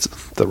fair, I think that's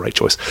the right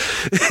choice.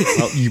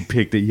 Oh, you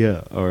picked it,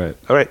 yeah. All right.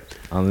 All right.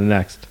 On the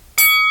next.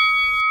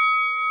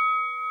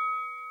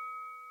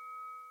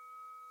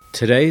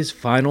 Today's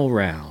final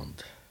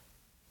round.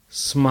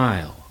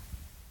 Smile.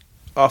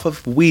 Off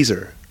of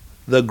Weezer,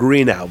 the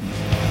Green Album.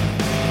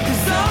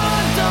 'Cause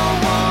I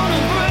don't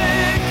wanna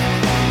break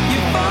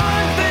your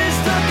fine face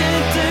stuck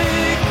in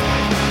dick.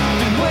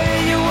 The way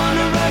you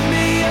wanna wrap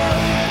me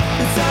up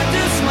inside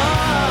your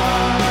smile.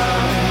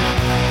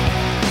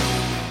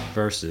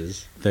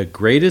 Versus The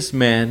Greatest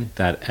Man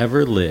That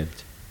Ever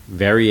Lived.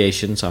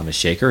 Variations on a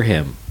Shaker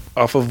Hymn.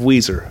 Off of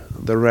Weezer,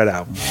 the Red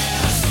Album.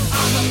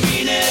 I'm the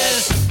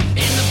meanest in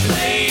the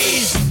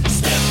place.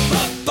 Step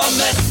up, I'll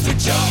mess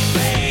with your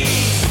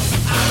face.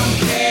 I don't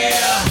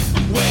care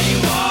where you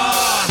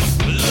are.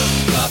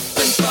 Look up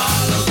and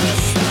follow the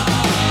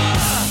star.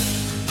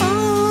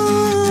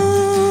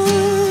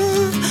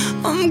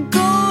 I'm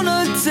gonna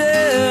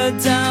tear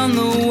down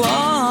the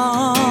wall.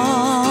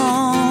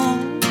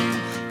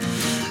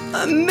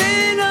 I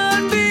may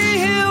not be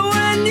here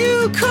when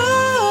you call,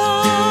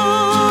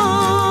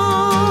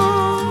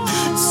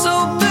 so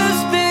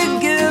best be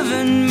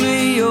giving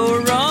me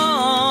your all.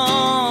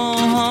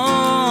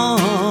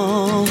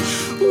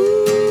 Ooh.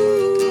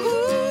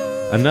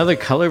 Another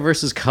color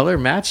versus color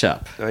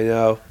matchup. I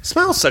know.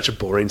 Smile's such a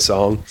boring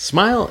song.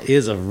 Smile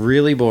is a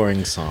really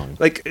boring song.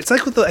 Like, it's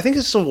like with the, I think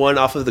it's the one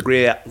off of the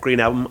Green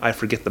Album I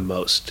forget the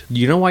most.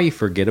 You know why you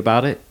forget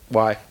about it?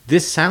 Why?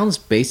 This sounds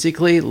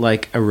basically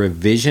like a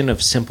revision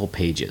of Simple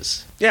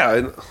Pages.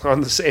 Yeah,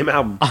 on the same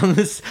album. On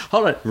this,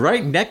 hold on,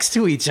 right next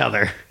to each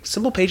other.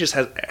 Simple Pages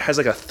has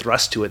like a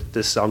thrust to it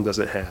this song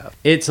doesn't have.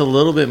 It's a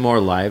little bit more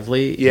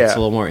lively. Yeah. It's a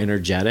little more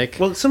energetic.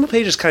 Well, Simple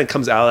Pages kind of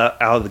comes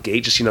out of the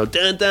gate, just,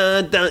 dun,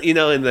 dun, dun,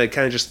 and they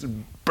kind of just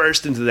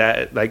burst into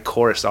that, like,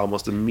 chorus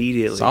almost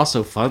immediately. It's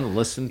also fun to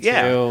listen to.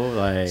 Yeah.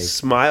 Like,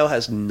 Smile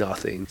has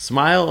nothing.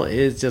 Smile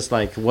is just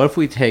like, what if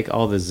we take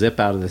all the zip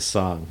out of this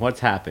song? What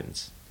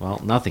happens? Well,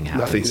 nothing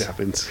happens.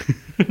 Nothing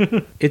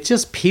happens. It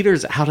just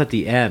peters out at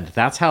the end.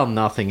 That's how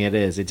nothing it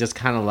is. It just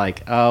kind of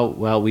like, oh,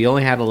 well, we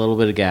only had a little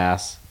bit of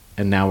gas,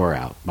 and now we're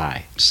out.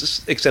 Bye.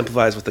 Just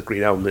exemplifies what the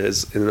Green Album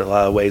is in a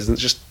lot of ways, and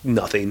it's just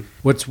nothing.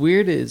 What's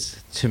weird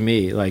is, to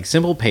me, like,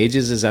 Simple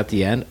Pages is at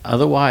the end.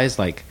 Otherwise,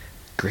 like,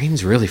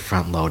 Green's really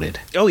front-loaded.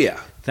 Oh, yeah.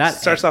 That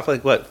starts off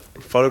like, what?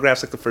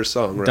 Photograph's like the first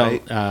song,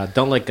 right?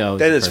 Don't Let Go.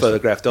 Then it's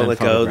Photograph. Don't then Let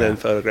Go, then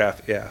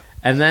Photograph, yeah.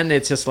 And then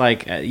it's just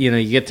like,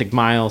 you get to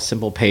Miles,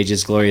 Simple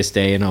Pages, Glorious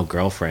Day, and Oh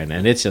Girlfriend,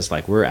 and it's just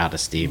like, we're out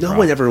of steam. No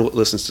one ever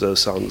listens to those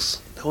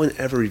songs. No one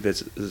ever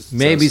revisits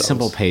Maybe those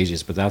Simple songs.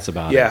 Pages, but that's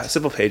about it. Yeah,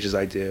 Simple Pages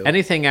I do.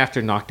 Anything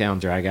after Knockdown,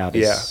 Drag Out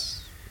is... Yeah.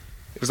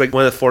 It was like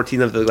one of the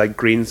 14 of the like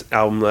Green's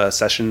album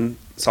session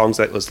songs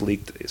that was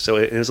leaked. So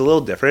it was a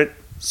little different.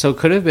 So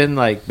could it have been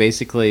like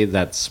basically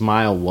that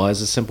Smile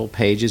was a Simple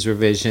Pages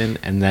revision,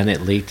 and then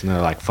it leaked, and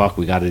they're like, "Fuck,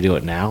 we got to do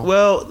it now."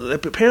 Well,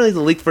 apparently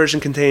the leaked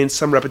version contains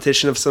some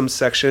repetition of some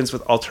sections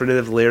with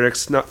alternative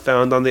lyrics not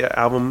found on the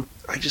album.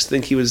 I just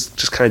think he was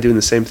just kind of doing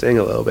the same thing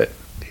a little bit.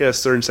 He had a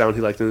certain sound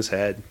he liked in his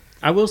head.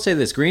 I will say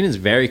this: Green is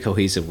very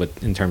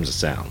cohesive in terms of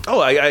sound.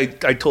 Oh, I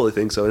totally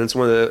think so, and it's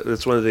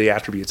one of the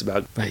attributes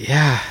about. But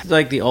yeah,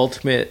 like the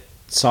ultimate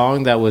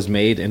song that was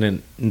made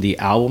in the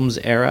album's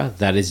era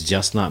that is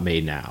just not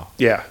made now.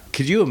 Yeah.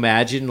 Could you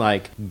imagine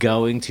like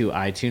going to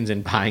iTunes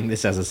and buying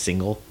this as a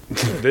single?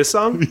 This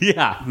song?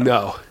 Yeah.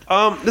 No.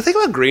 The thing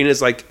about Green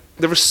is like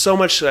there was so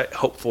much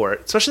hope for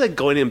it, especially like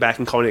going in back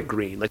and calling it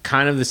Green. Like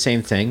kind of the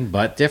same thing,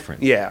 but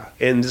different. Yeah,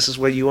 and this is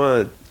what you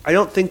want. I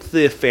don't think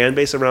the fan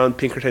base around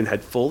Pinkerton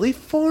had fully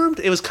formed.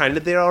 It was kind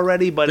of there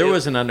already, but there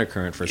was an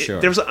undercurrent for sure.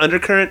 There was an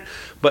undercurrent,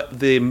 but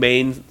the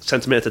main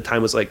sentiment at the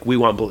time was like, we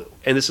want blue.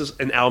 And this is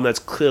an album that's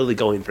clearly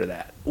going for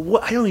that.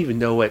 I don't even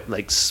know what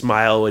like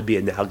Smile would be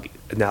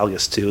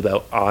analogous to,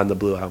 though, on the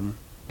Blue album.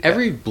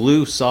 Every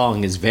Blue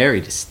song is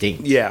very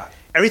distinct. Yeah.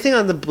 Everything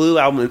on the Blue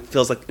album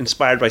feels like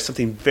inspired by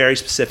something very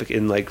specific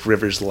in like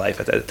Rivers' life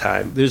at that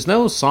time. There's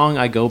no song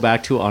I go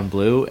back to on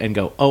Blue and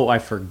go, "Oh, I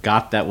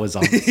forgot that was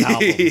on this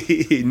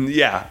album."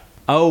 Yeah.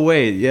 Oh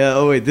wait, yeah.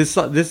 Oh wait, this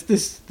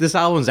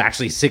album's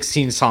actually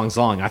 16 songs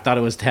long. I thought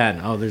it was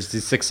 10. Oh, there's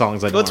these 6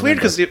 songs. Well, it's weird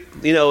because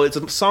it's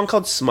a song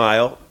called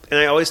 "Smile," and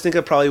I always think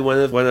of probably one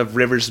of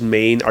Rivers'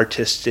 main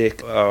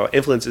artistic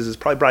influences is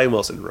probably Brian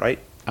Wilson, right?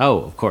 Oh,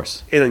 of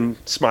course. And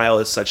Smile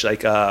is such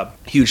like a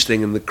huge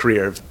thing in the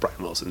career of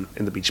Brian Wilson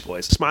and the Beach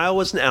Boys. Smile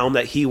was an album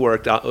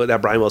that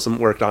Brian Wilson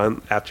worked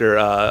on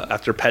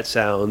after Pet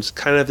Sounds.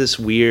 Kind of this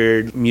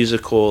weird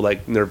musical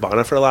like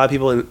Nirvana for a lot of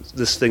people, and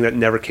this thing that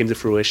never came to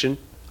fruition.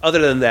 Other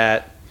than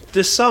that,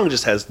 this song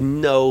just has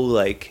no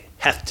like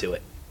heft to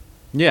it.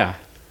 Yeah.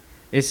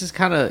 It's just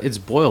it's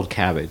boiled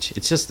cabbage.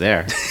 It's just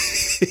there.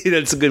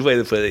 That's a good way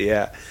to put it,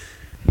 yeah.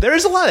 There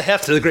is a lot of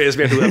heft to the greatest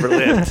band who ever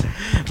lived.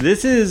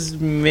 This is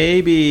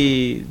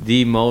maybe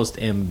the most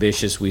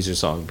ambitious Weezer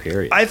song,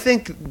 period. I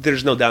think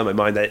there's no doubt in my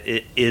mind that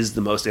it is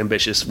the most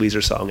ambitious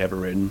Weezer song ever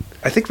written.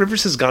 I think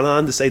Rivers has gone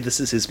on to say this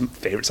is his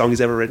favorite song he's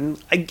ever written.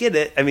 I get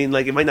it. I mean,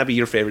 like, it might not be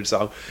your favorite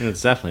song.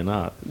 It's definitely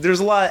not. There's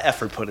a lot of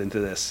effort put into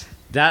this.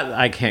 That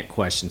I can't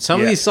question.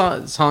 Some of these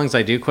songs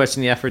I do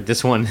question the effort.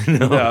 This one,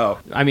 no.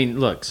 I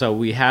mean, look, so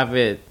we have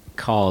it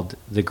called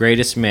The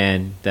Greatest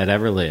Man That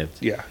Ever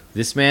Lived. Yeah.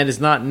 This man is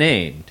not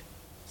named.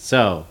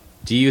 So,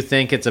 do you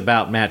think it's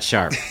about Matt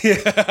Sharp?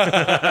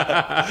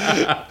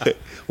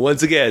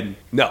 Once again,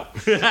 no.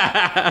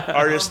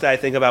 Artist that I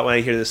think about when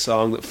I hear this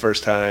song the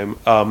first time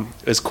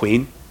is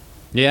Queen.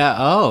 Yeah.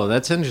 Oh,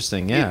 that's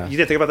interesting. Yeah. You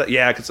didn't think about that?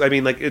 Yeah, because I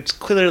mean, like, it's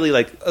clearly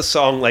like a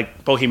song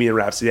like Bohemian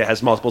Rhapsody that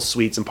has multiple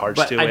suites and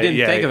parts to it. I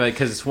didn't think of it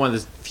because it's one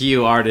of the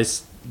few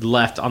artists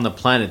left on the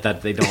planet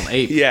that they don't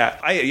ape.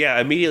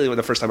 Immediately when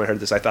the first time I heard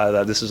this, I thought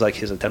that this was like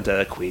his attempt at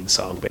a Queen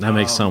song. But, that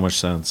makes so much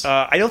sense.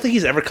 I don't think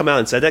he's ever come out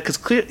and said that because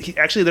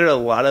actually there are a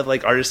lot of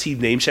like artists he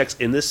name checks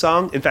in this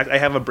song. In fact, I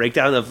have a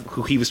breakdown of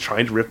who he was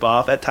trying to rip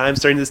off at times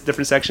during this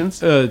different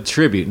sections.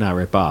 Tribute, not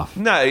rip off.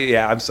 No,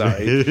 yeah, I'm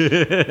sorry.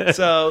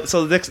 so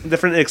the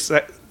different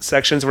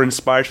sections were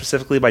inspired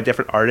specifically by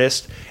different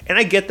artists, and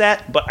I get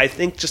that, but I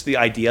think just the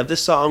idea of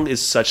this song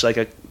is such like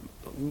a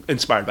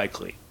inspired by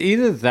Queen.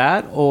 Either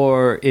that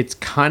or it's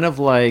kind of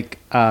like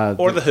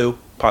or The Who,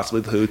 possibly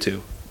The Who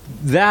too.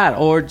 That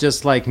or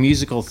just like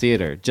musical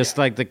theater, just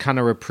like the kind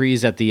of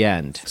reprise at the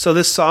end. So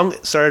this song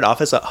started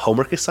off as a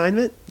homework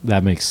assignment.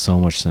 That makes so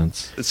much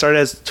sense. It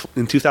started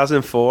in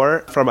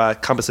 2004 from a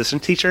composition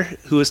teacher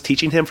who was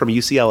teaching him from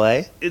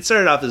UCLA. It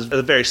started off as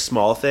a very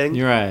small thing.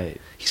 You're right.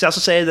 He's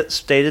also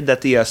stated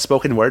that the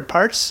spoken word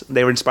parts,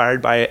 they were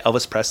inspired by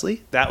Elvis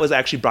Presley. That was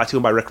actually brought to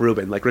him by Rick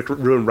Rubin. Like Rick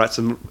Rubin wrote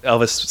some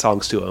Elvis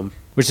songs to him.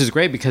 Which is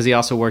great because he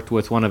also worked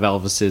with one of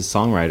Elvis's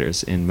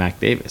songwriters in Mac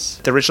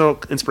Davis. The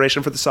original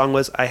inspiration for the song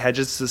was I had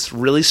just this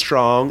really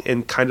strong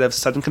and kind of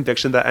sudden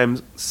conviction that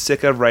I'm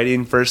sick of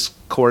writing verse,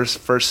 chorus,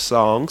 first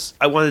songs.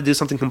 I wanted to do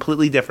something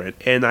completely different.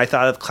 And I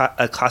thought of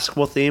a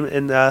classical theme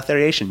in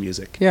variation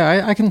music.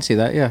 Yeah, I can see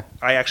that, yeah.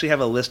 I actually have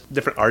a list of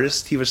different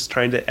artists he was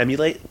trying to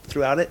emulate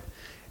throughout it.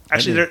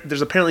 Actually,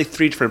 there's apparently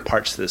 3 different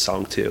parts to this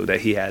song, too,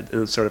 that he had,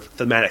 and sort of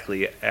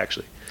thematically,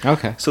 actually.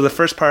 Okay. So the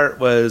first part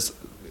was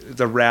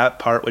the rap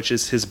part, which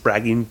is his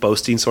bragging,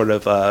 boasting sort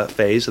of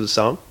phase of the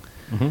song.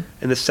 Mm-hmm.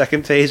 And the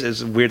second phase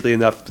is, weirdly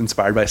enough,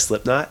 inspired by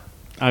Slipknot.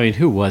 I mean,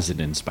 who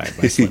wasn't inspired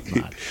by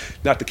Slipknot?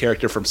 Not the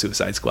character from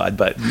Suicide Squad,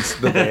 but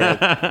the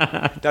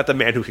man. Not the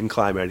man who can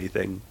climb or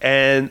anything.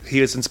 And he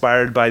was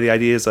inspired by the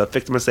ideas of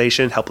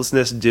victimization,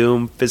 helplessness,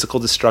 doom, physical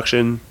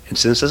destruction, and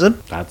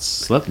cynicism. That's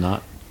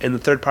Slipknot. And the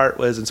third part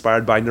was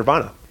inspired by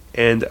Nirvana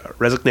and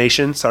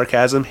resignation,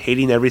 sarcasm,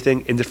 hating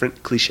everything,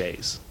 indifferent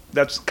cliches.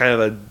 That's kind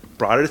of a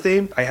broader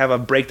theme. I have a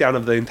breakdown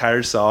of the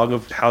entire song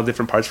of how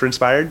different parts were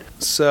inspired.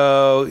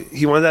 So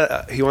he wanted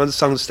the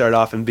song to start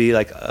off and be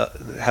like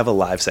have a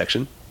live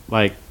section,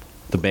 like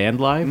the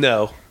band live.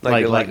 No,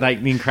 like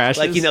lightning crashes,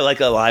 like like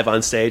a live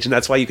on stage, and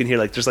that's why you can hear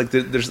there's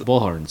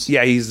bullhorns.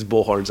 Yeah, he uses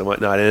bullhorns and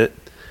whatnot in it.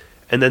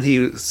 And then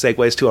he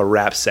segues to a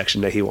rap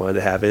section that he wanted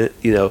to have in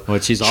it,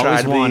 which he's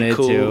always wanted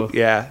to.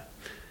 Yeah.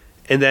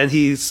 And then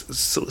he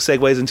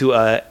segues into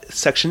a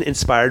section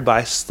inspired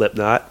by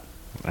Slipknot.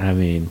 I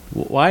mean,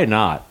 why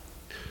not?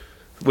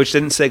 Which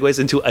then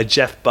segues into a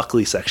Jeff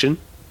Buckley section.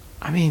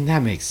 I mean, that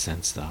makes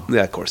sense, though.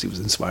 Yeah, of course he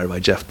was inspired by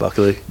Jeff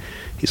Buckley.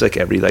 He's like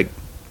every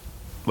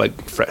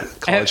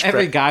college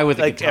every guy with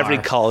a like guitar. Every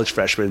college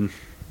freshman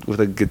with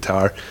a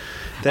guitar.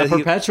 Then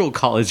perpetual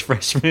college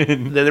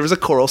freshman. Then there was a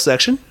choral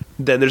section.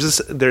 Then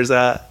there's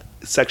a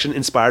section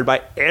inspired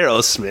by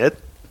Aerosmith.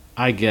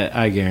 I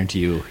guarantee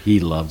you, he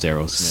loves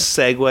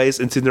Aerosmith. Segues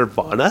into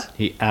Nirvana.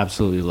 He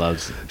absolutely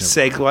loves Nirvana.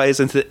 Segues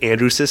into the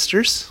Andrews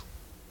Sisters.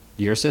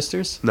 Your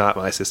sisters? Not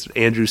my sister.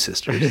 Andrew's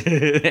sisters.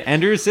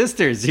 Andrew's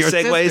sisters. Your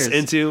Segues sisters.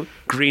 into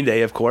Green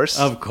Day, of course.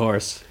 Of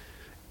course.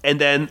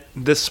 And then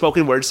the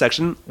spoken word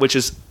section, which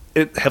is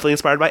heavily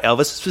inspired by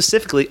Elvis,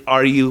 specifically,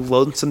 Are You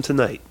Lonesome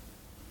Tonight?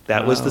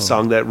 That was the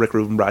song that Rick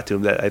Rubin brought to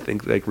him that I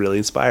think really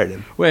inspired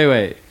him.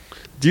 Wait.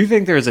 Do you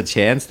think there's a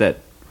chance that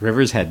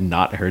Rivers had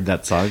not heard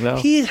that song, though?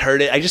 He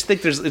heard it. I just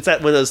think it's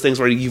that one of those things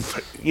where you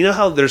know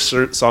how there's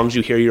certain songs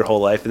you hear your whole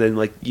life and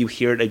then you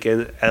hear it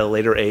again at a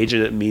later age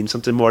and it means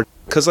something more.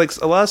 Because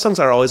a lot of songs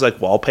are always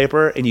like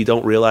wallpaper and you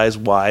don't realize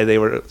why they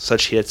were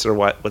such hits or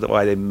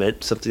why they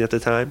meant something at the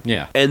time.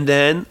 Yeah. And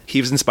then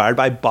he was inspired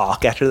by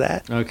Bach after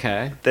that.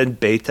 Okay. Then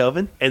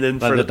Beethoven. And then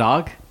by the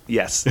dog?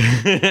 Yes.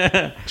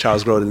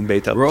 Charles Grodin and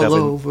Beethoven. Roll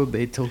over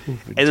Beethoven.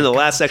 And then the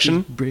last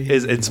section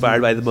is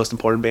inspired by the most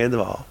important band of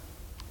all,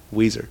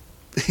 Weezer.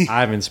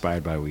 I'm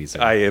inspired by Weezer.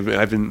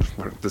 I've been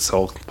this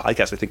whole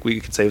podcast. I think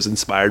we could say it was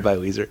inspired by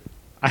Weezer.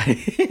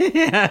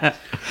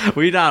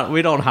 We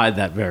don't hide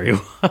that very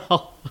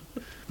well.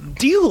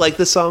 Do you like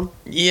this song?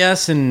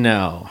 Yes and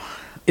no.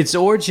 Its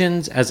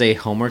origins as a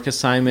homework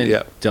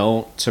assignment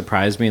don't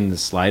surprise me in the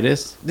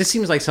slightest. This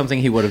seems like something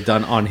he would have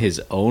done on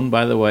his own,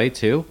 by the way,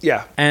 too.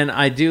 Yeah. And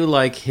I do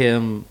like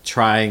him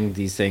trying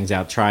these things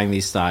out, trying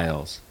these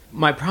styles.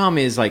 My problem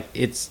is,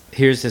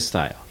 here's this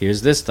style,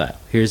 here's this style,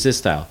 here's this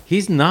style.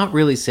 He's not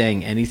really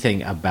saying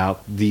anything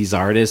about these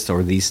artists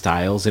or these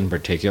styles in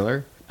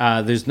particular.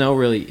 There's no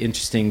really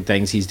interesting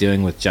things he's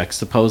doing with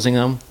juxtaposing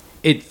them.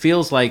 It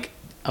feels like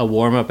a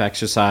warm-up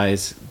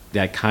exercise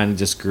that kind of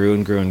just grew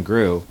and grew and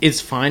grew. It's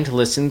fine to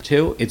listen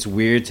to. It's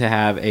weird to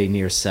have a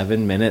near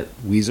 7-minute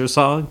Weezer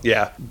song.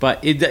 Yeah. But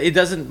it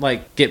doesn't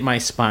get my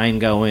spine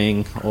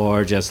going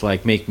or just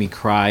make me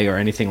cry or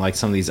anything like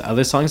some of these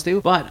other songs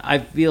do. But I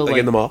feel like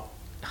in the mall?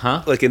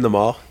 Huh? Like in the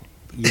mall?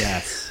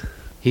 Yes.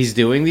 He's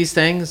doing these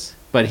things,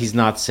 but he's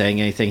not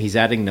saying anything. He's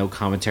adding no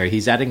commentary.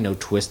 He's adding no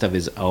twist of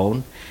his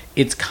own.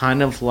 It's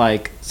kind of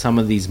like some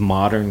of these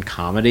modern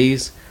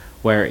comedies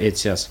where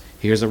it's just,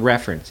 here's a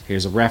reference,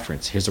 here's a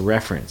reference, here's a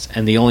reference.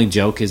 And the only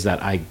joke is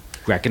that I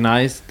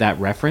recognize that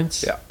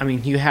reference. Yeah. I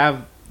mean, you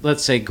have,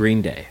 let's say,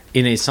 Green Day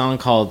in a song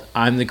called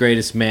I'm the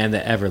Greatest Man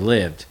That Ever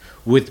Lived,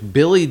 with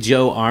Billy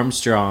Joe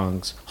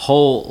Armstrong's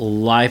whole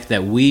life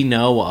that we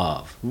know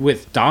of,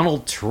 with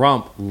Donald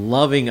Trump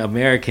loving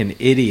American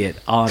Idiot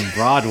on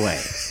Broadway.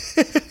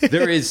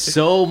 There is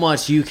so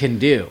much you can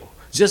do.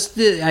 Just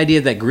the idea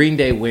that Green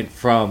Day went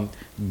from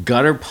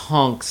gutter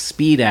punk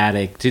speed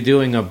addict to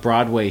doing a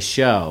Broadway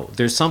show,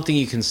 there's something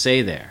you can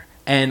say there.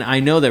 And I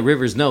know that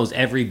Rivers knows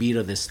every beat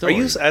of this Are story.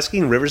 you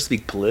asking Rivers to be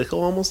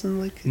political almost? In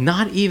like,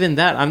 Not even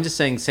that. I'm just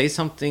saying, say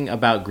something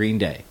about Green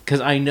Day.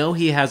 Because I know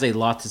he has a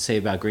lot to say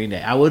about Green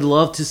Day. I would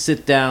love to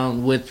sit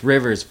down with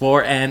Rivers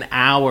for an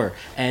hour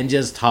and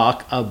just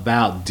talk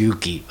about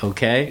Dookie,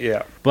 okay?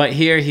 Yeah. But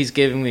here he's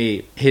giving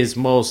me his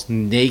most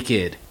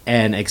naked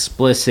and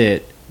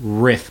explicit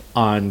riff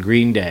on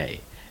Green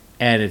Day.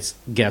 And it's,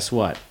 guess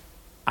what?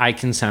 I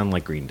can sound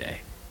like Green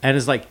Day. And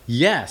it's like,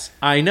 yes,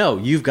 I know.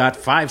 You've got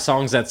 5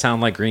 songs that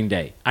sound like Green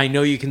Day. I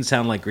know you can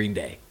sound like Green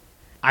Day.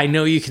 I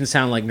know you can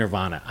sound like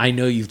Nirvana. I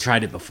know you've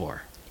tried it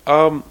before.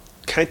 Can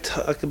I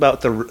talk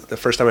about the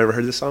first time I ever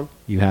heard this song?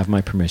 You have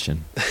my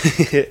permission.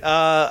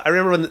 I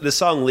remember when the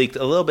song leaked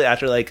a little bit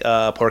after like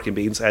Pork and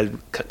Beans had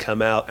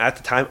come out. At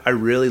the time, I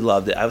really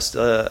loved it.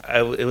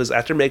 It was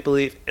after Make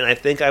Believe, and I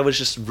think I was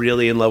just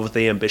really in love with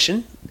the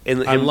ambition.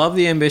 I love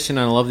the ambition.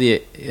 And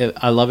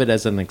I love it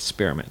as an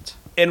experiment.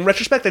 In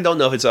retrospect, I don't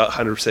know if it's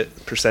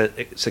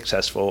 100%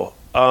 successful.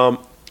 I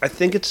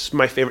think it's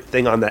my favorite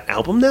thing on that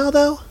album now,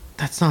 though.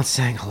 That's not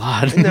saying a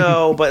lot.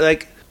 No, but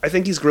like I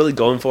think he's really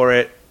going for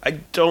it. I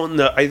don't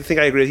know. I think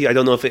I agree with you. I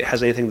don't know if it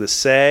has anything to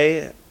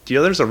say. Do you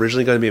know there's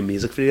originally going to be a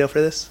music video for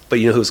this? But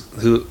you know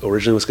who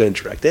originally was going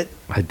to direct it?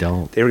 I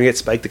don't. They were going to get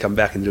Spike to come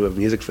back and do a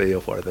music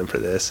video for them for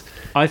this.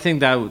 I think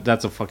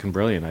that's a fucking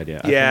brilliant idea.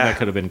 I think that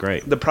could have been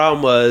great. The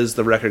problem was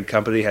the record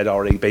company had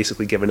already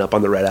basically given up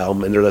on the Red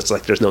Album, and they're just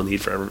like, there's no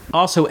need for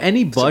Also,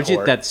 any budget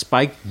support. that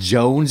Spike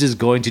Jones is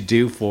going to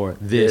do for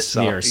this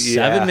song, near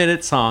yeah.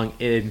 7-minute song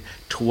in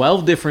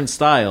 12 different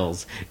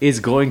styles is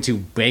going to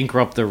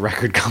bankrupt the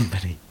record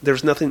company.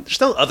 There's no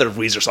other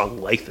Weezer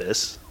song like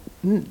this.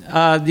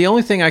 The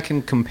only thing I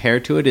can compare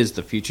to it is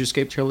the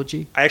Futurescape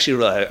trilogy. I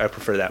actually I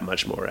prefer that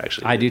much more,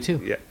 actually. I do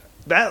too. Yeah.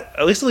 That,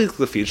 at least like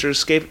the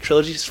Futurescape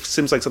trilogy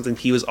seems like something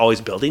he was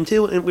always building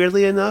to, and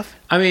weirdly enough.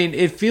 I mean,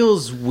 it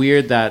feels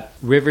weird that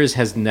Rivers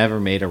has never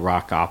made a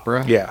rock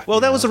opera. Yeah. Well,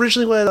 that was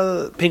originally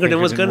what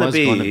Pinkerton was going to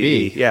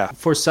be. Yeah.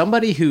 For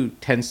somebody who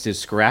tends to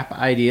scrap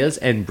ideas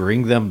and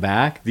bring them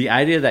back, the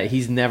idea that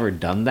he's never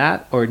done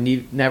that or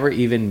never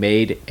even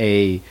made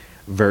a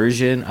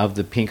version of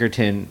the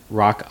Pinkerton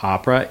rock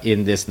opera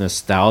in this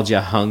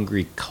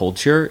nostalgia-hungry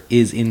culture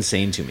is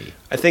insane to me.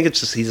 I think it's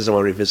just he doesn't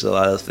want to revisit a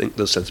lot of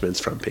those sentiments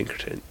from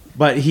Pinkerton.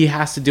 But he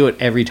has to do it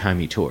every time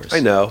he tours.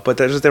 I know, but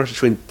there's a difference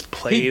between He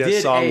playing a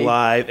did song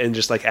live and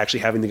just like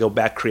actually having to go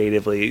back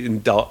creatively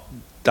and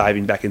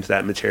diving back into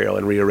that material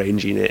and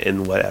rearranging it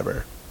and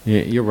whatever.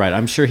 Yeah, you're right.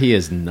 I'm sure he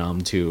is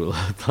numb to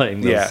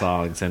playing those Yeah.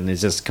 songs and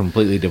has just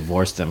completely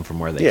divorced them from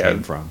where they Yeah.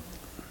 came from.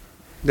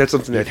 That's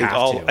something You I think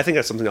have to. I think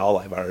that's something all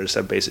live artists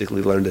have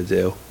basically learned to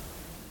do.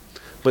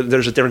 But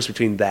there's a difference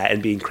between that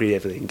and being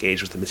creatively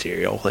engaged with the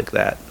material like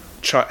that.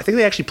 I think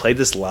they actually played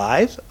this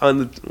live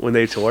when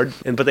they toured,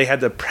 but they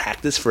had to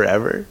practice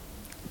forever.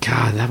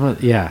 God, that was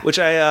Which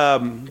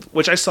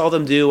I saw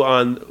them do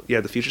on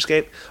the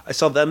Futurescape. I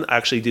saw them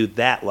actually do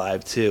that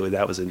live too, and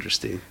that was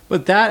interesting.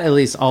 But that, at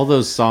least, all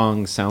those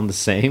songs sound the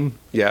same.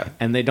 Yeah.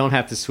 And they don't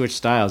have to switch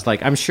styles.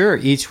 Like, I'm sure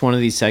each one of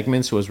these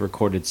segments was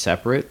recorded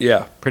separate.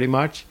 Yeah. Pretty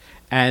much.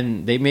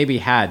 And they maybe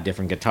had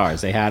different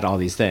guitars. They had all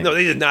these things. No,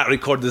 they did not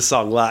record this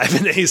song live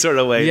in any sort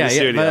of way in the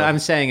studio. But I'm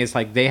saying it's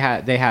like they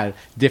had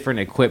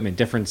different equipment,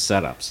 different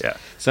setups. Yeah.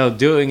 So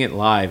doing it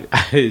live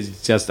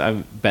is just, I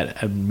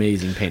bet,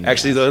 amazing pain. in the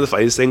Actually, ass. one of the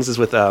funniest things is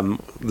with the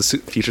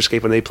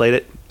Futurescape when they played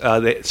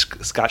it.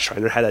 Scott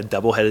Schreiner had a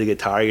double-headed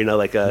guitar,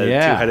 like a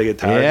two-headed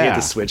guitar. He had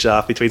to switch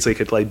off between so he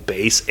could play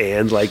bass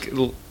and like.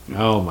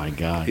 Oh my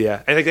god.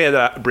 Yeah, I think they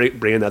had to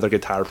bring another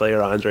guitar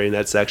player on during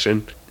that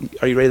section.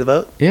 Are you ready to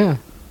vote? Yeah.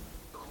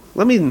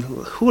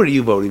 Who are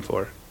you voting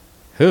for?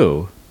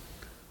 Who?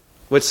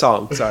 What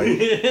song? Sorry.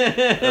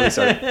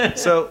 Sorry.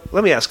 So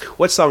let me ask,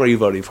 what song are you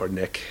voting for,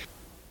 Nick?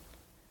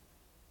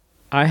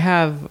 I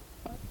have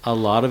a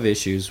lot of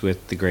issues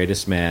with The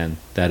Greatest Man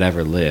That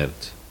Ever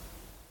Lived.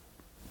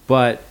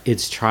 But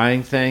it's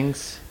trying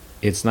things.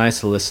 It's nice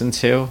to listen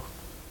to.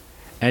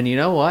 And you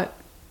know what?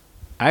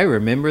 I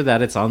remember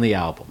that it's on the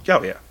album.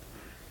 Oh yeah.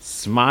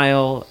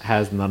 Smile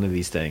has none of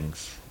these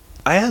things.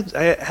 I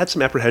had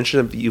some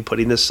apprehension of you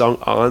putting this song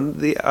on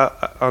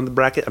the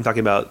bracket. I'm talking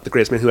about The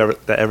Greatest Man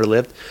That Ever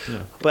Lived.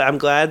 Yeah. But I'm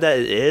glad that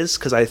it is,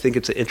 because I think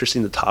it's an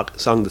interesting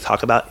song to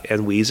talk about,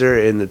 and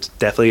Weezer, and it's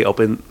definitely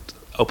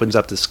opens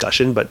up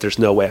discussion, but there's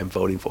no way I'm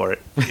voting for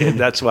it. And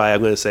that's why I'm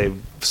going to say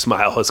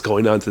Smile is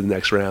going on to the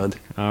next round.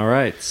 All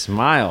right,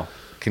 Smile.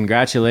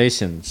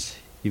 Congratulations.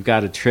 You've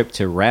got a trip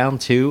to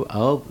round 2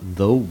 of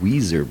the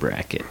Weezer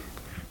bracket.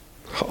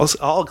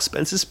 All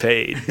expenses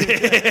paid.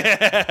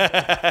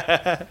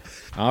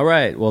 All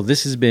right, well,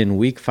 this has been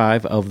week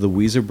 5 of the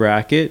Weezer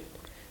bracket.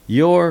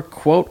 Your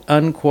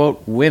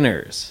quote-unquote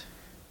winners.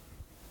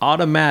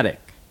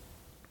 Automatic.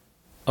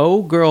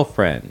 Oh,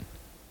 Girlfriend.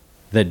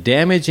 The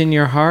Damage in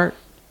Your Heart.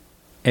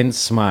 And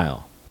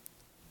Smile.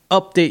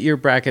 Update your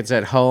brackets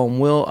at home.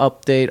 We'll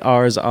update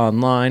ours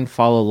online.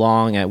 Follow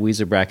along at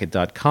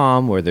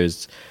WeezerBracket.com, where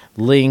there's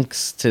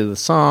links to the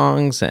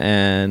songs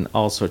and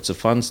all sorts of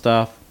fun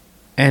stuff.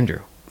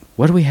 Andrew,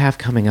 what do we have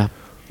coming up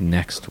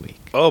next week?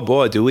 Oh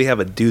boy, do we have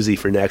a doozy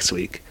for next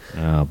week.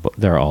 But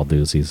they're all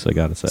doozies, I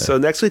gotta say. So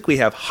next week we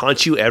have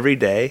Haunt You Every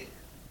Day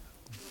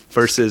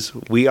versus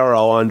We Are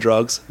All on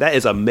Drugs. That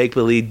is a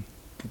make-believe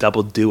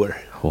double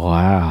doer.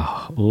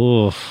 Wow.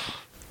 Oof.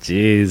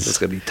 Jeez. It's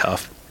going to be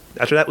tough.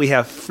 After that we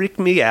have Freak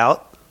Me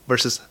Out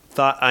versus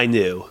Thought I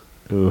Knew.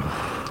 Oof.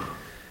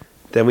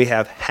 Then we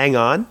have Hang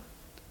On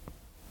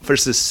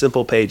versus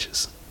Simple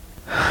Pages.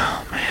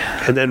 Oh,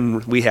 man. And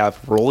then we have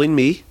Rolling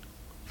Me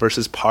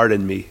versus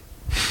Pardon Me.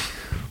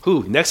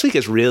 Ooh, next week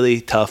is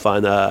really tough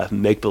on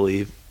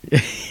make-believe.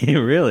 It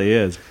really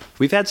is.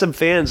 We've had some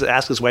fans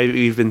ask us why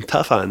we've been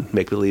tough on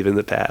make-believe in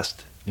the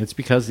past. It's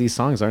because these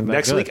songs aren't that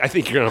Next good. week, I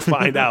think you're going to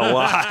find out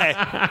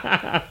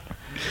why.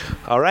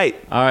 All right.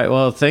 All right.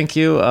 Well, thank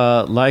you.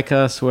 Like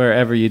us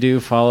wherever you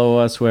do. Follow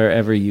us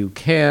wherever you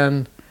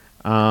can.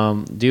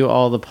 Do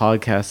all the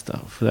podcast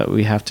stuff that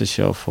we have to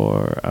show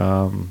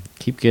for.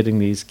 Keep getting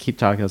these. Keep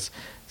talking to us.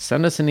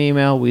 Send us an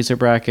email,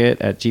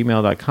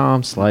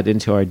 weezerbracket@gmail.com. Slide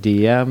into our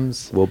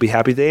DMs. We'll be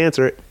happy to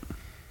answer it.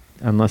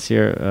 Unless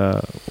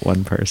you're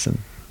one person.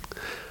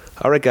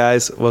 All right,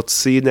 guys. We'll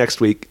see you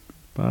next week.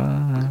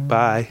 Bye.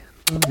 Bye.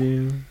 Love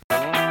you.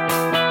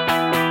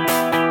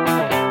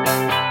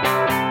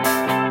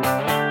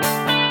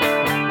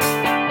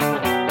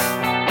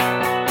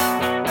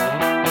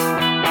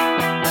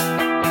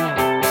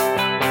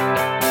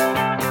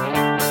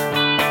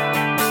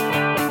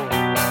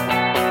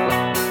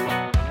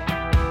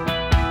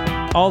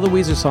 All the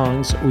Weezer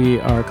songs, we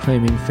are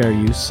claiming fair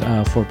use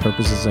for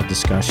purposes of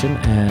discussion,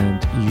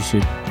 and you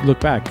should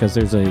look back because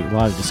there's a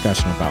lot of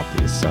discussion about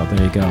these, so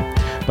there you go.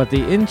 But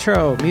the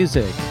intro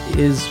music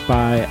is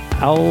by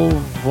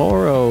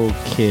Alvaro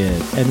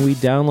Kid, and we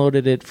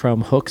downloaded it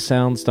from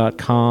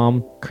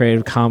hooksounds.com,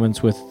 Creative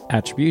Commons with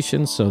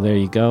attribution, so there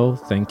you go.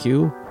 Thank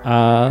you.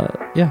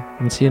 Yeah,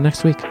 and see you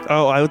next week.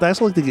 Oh, I would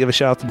also like to give a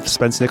shout out to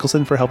Spence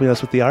Nicholson for helping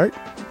us with the art.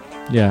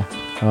 Yeah.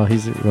 Oh,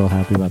 he's real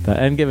happy about that.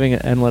 And giving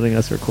it and letting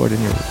us record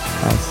in your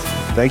house.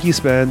 Thank you,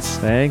 Spence.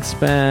 Thanks,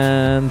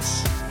 Spence.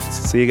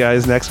 See you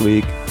guys next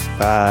week.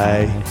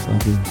 Bye.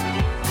 Love you.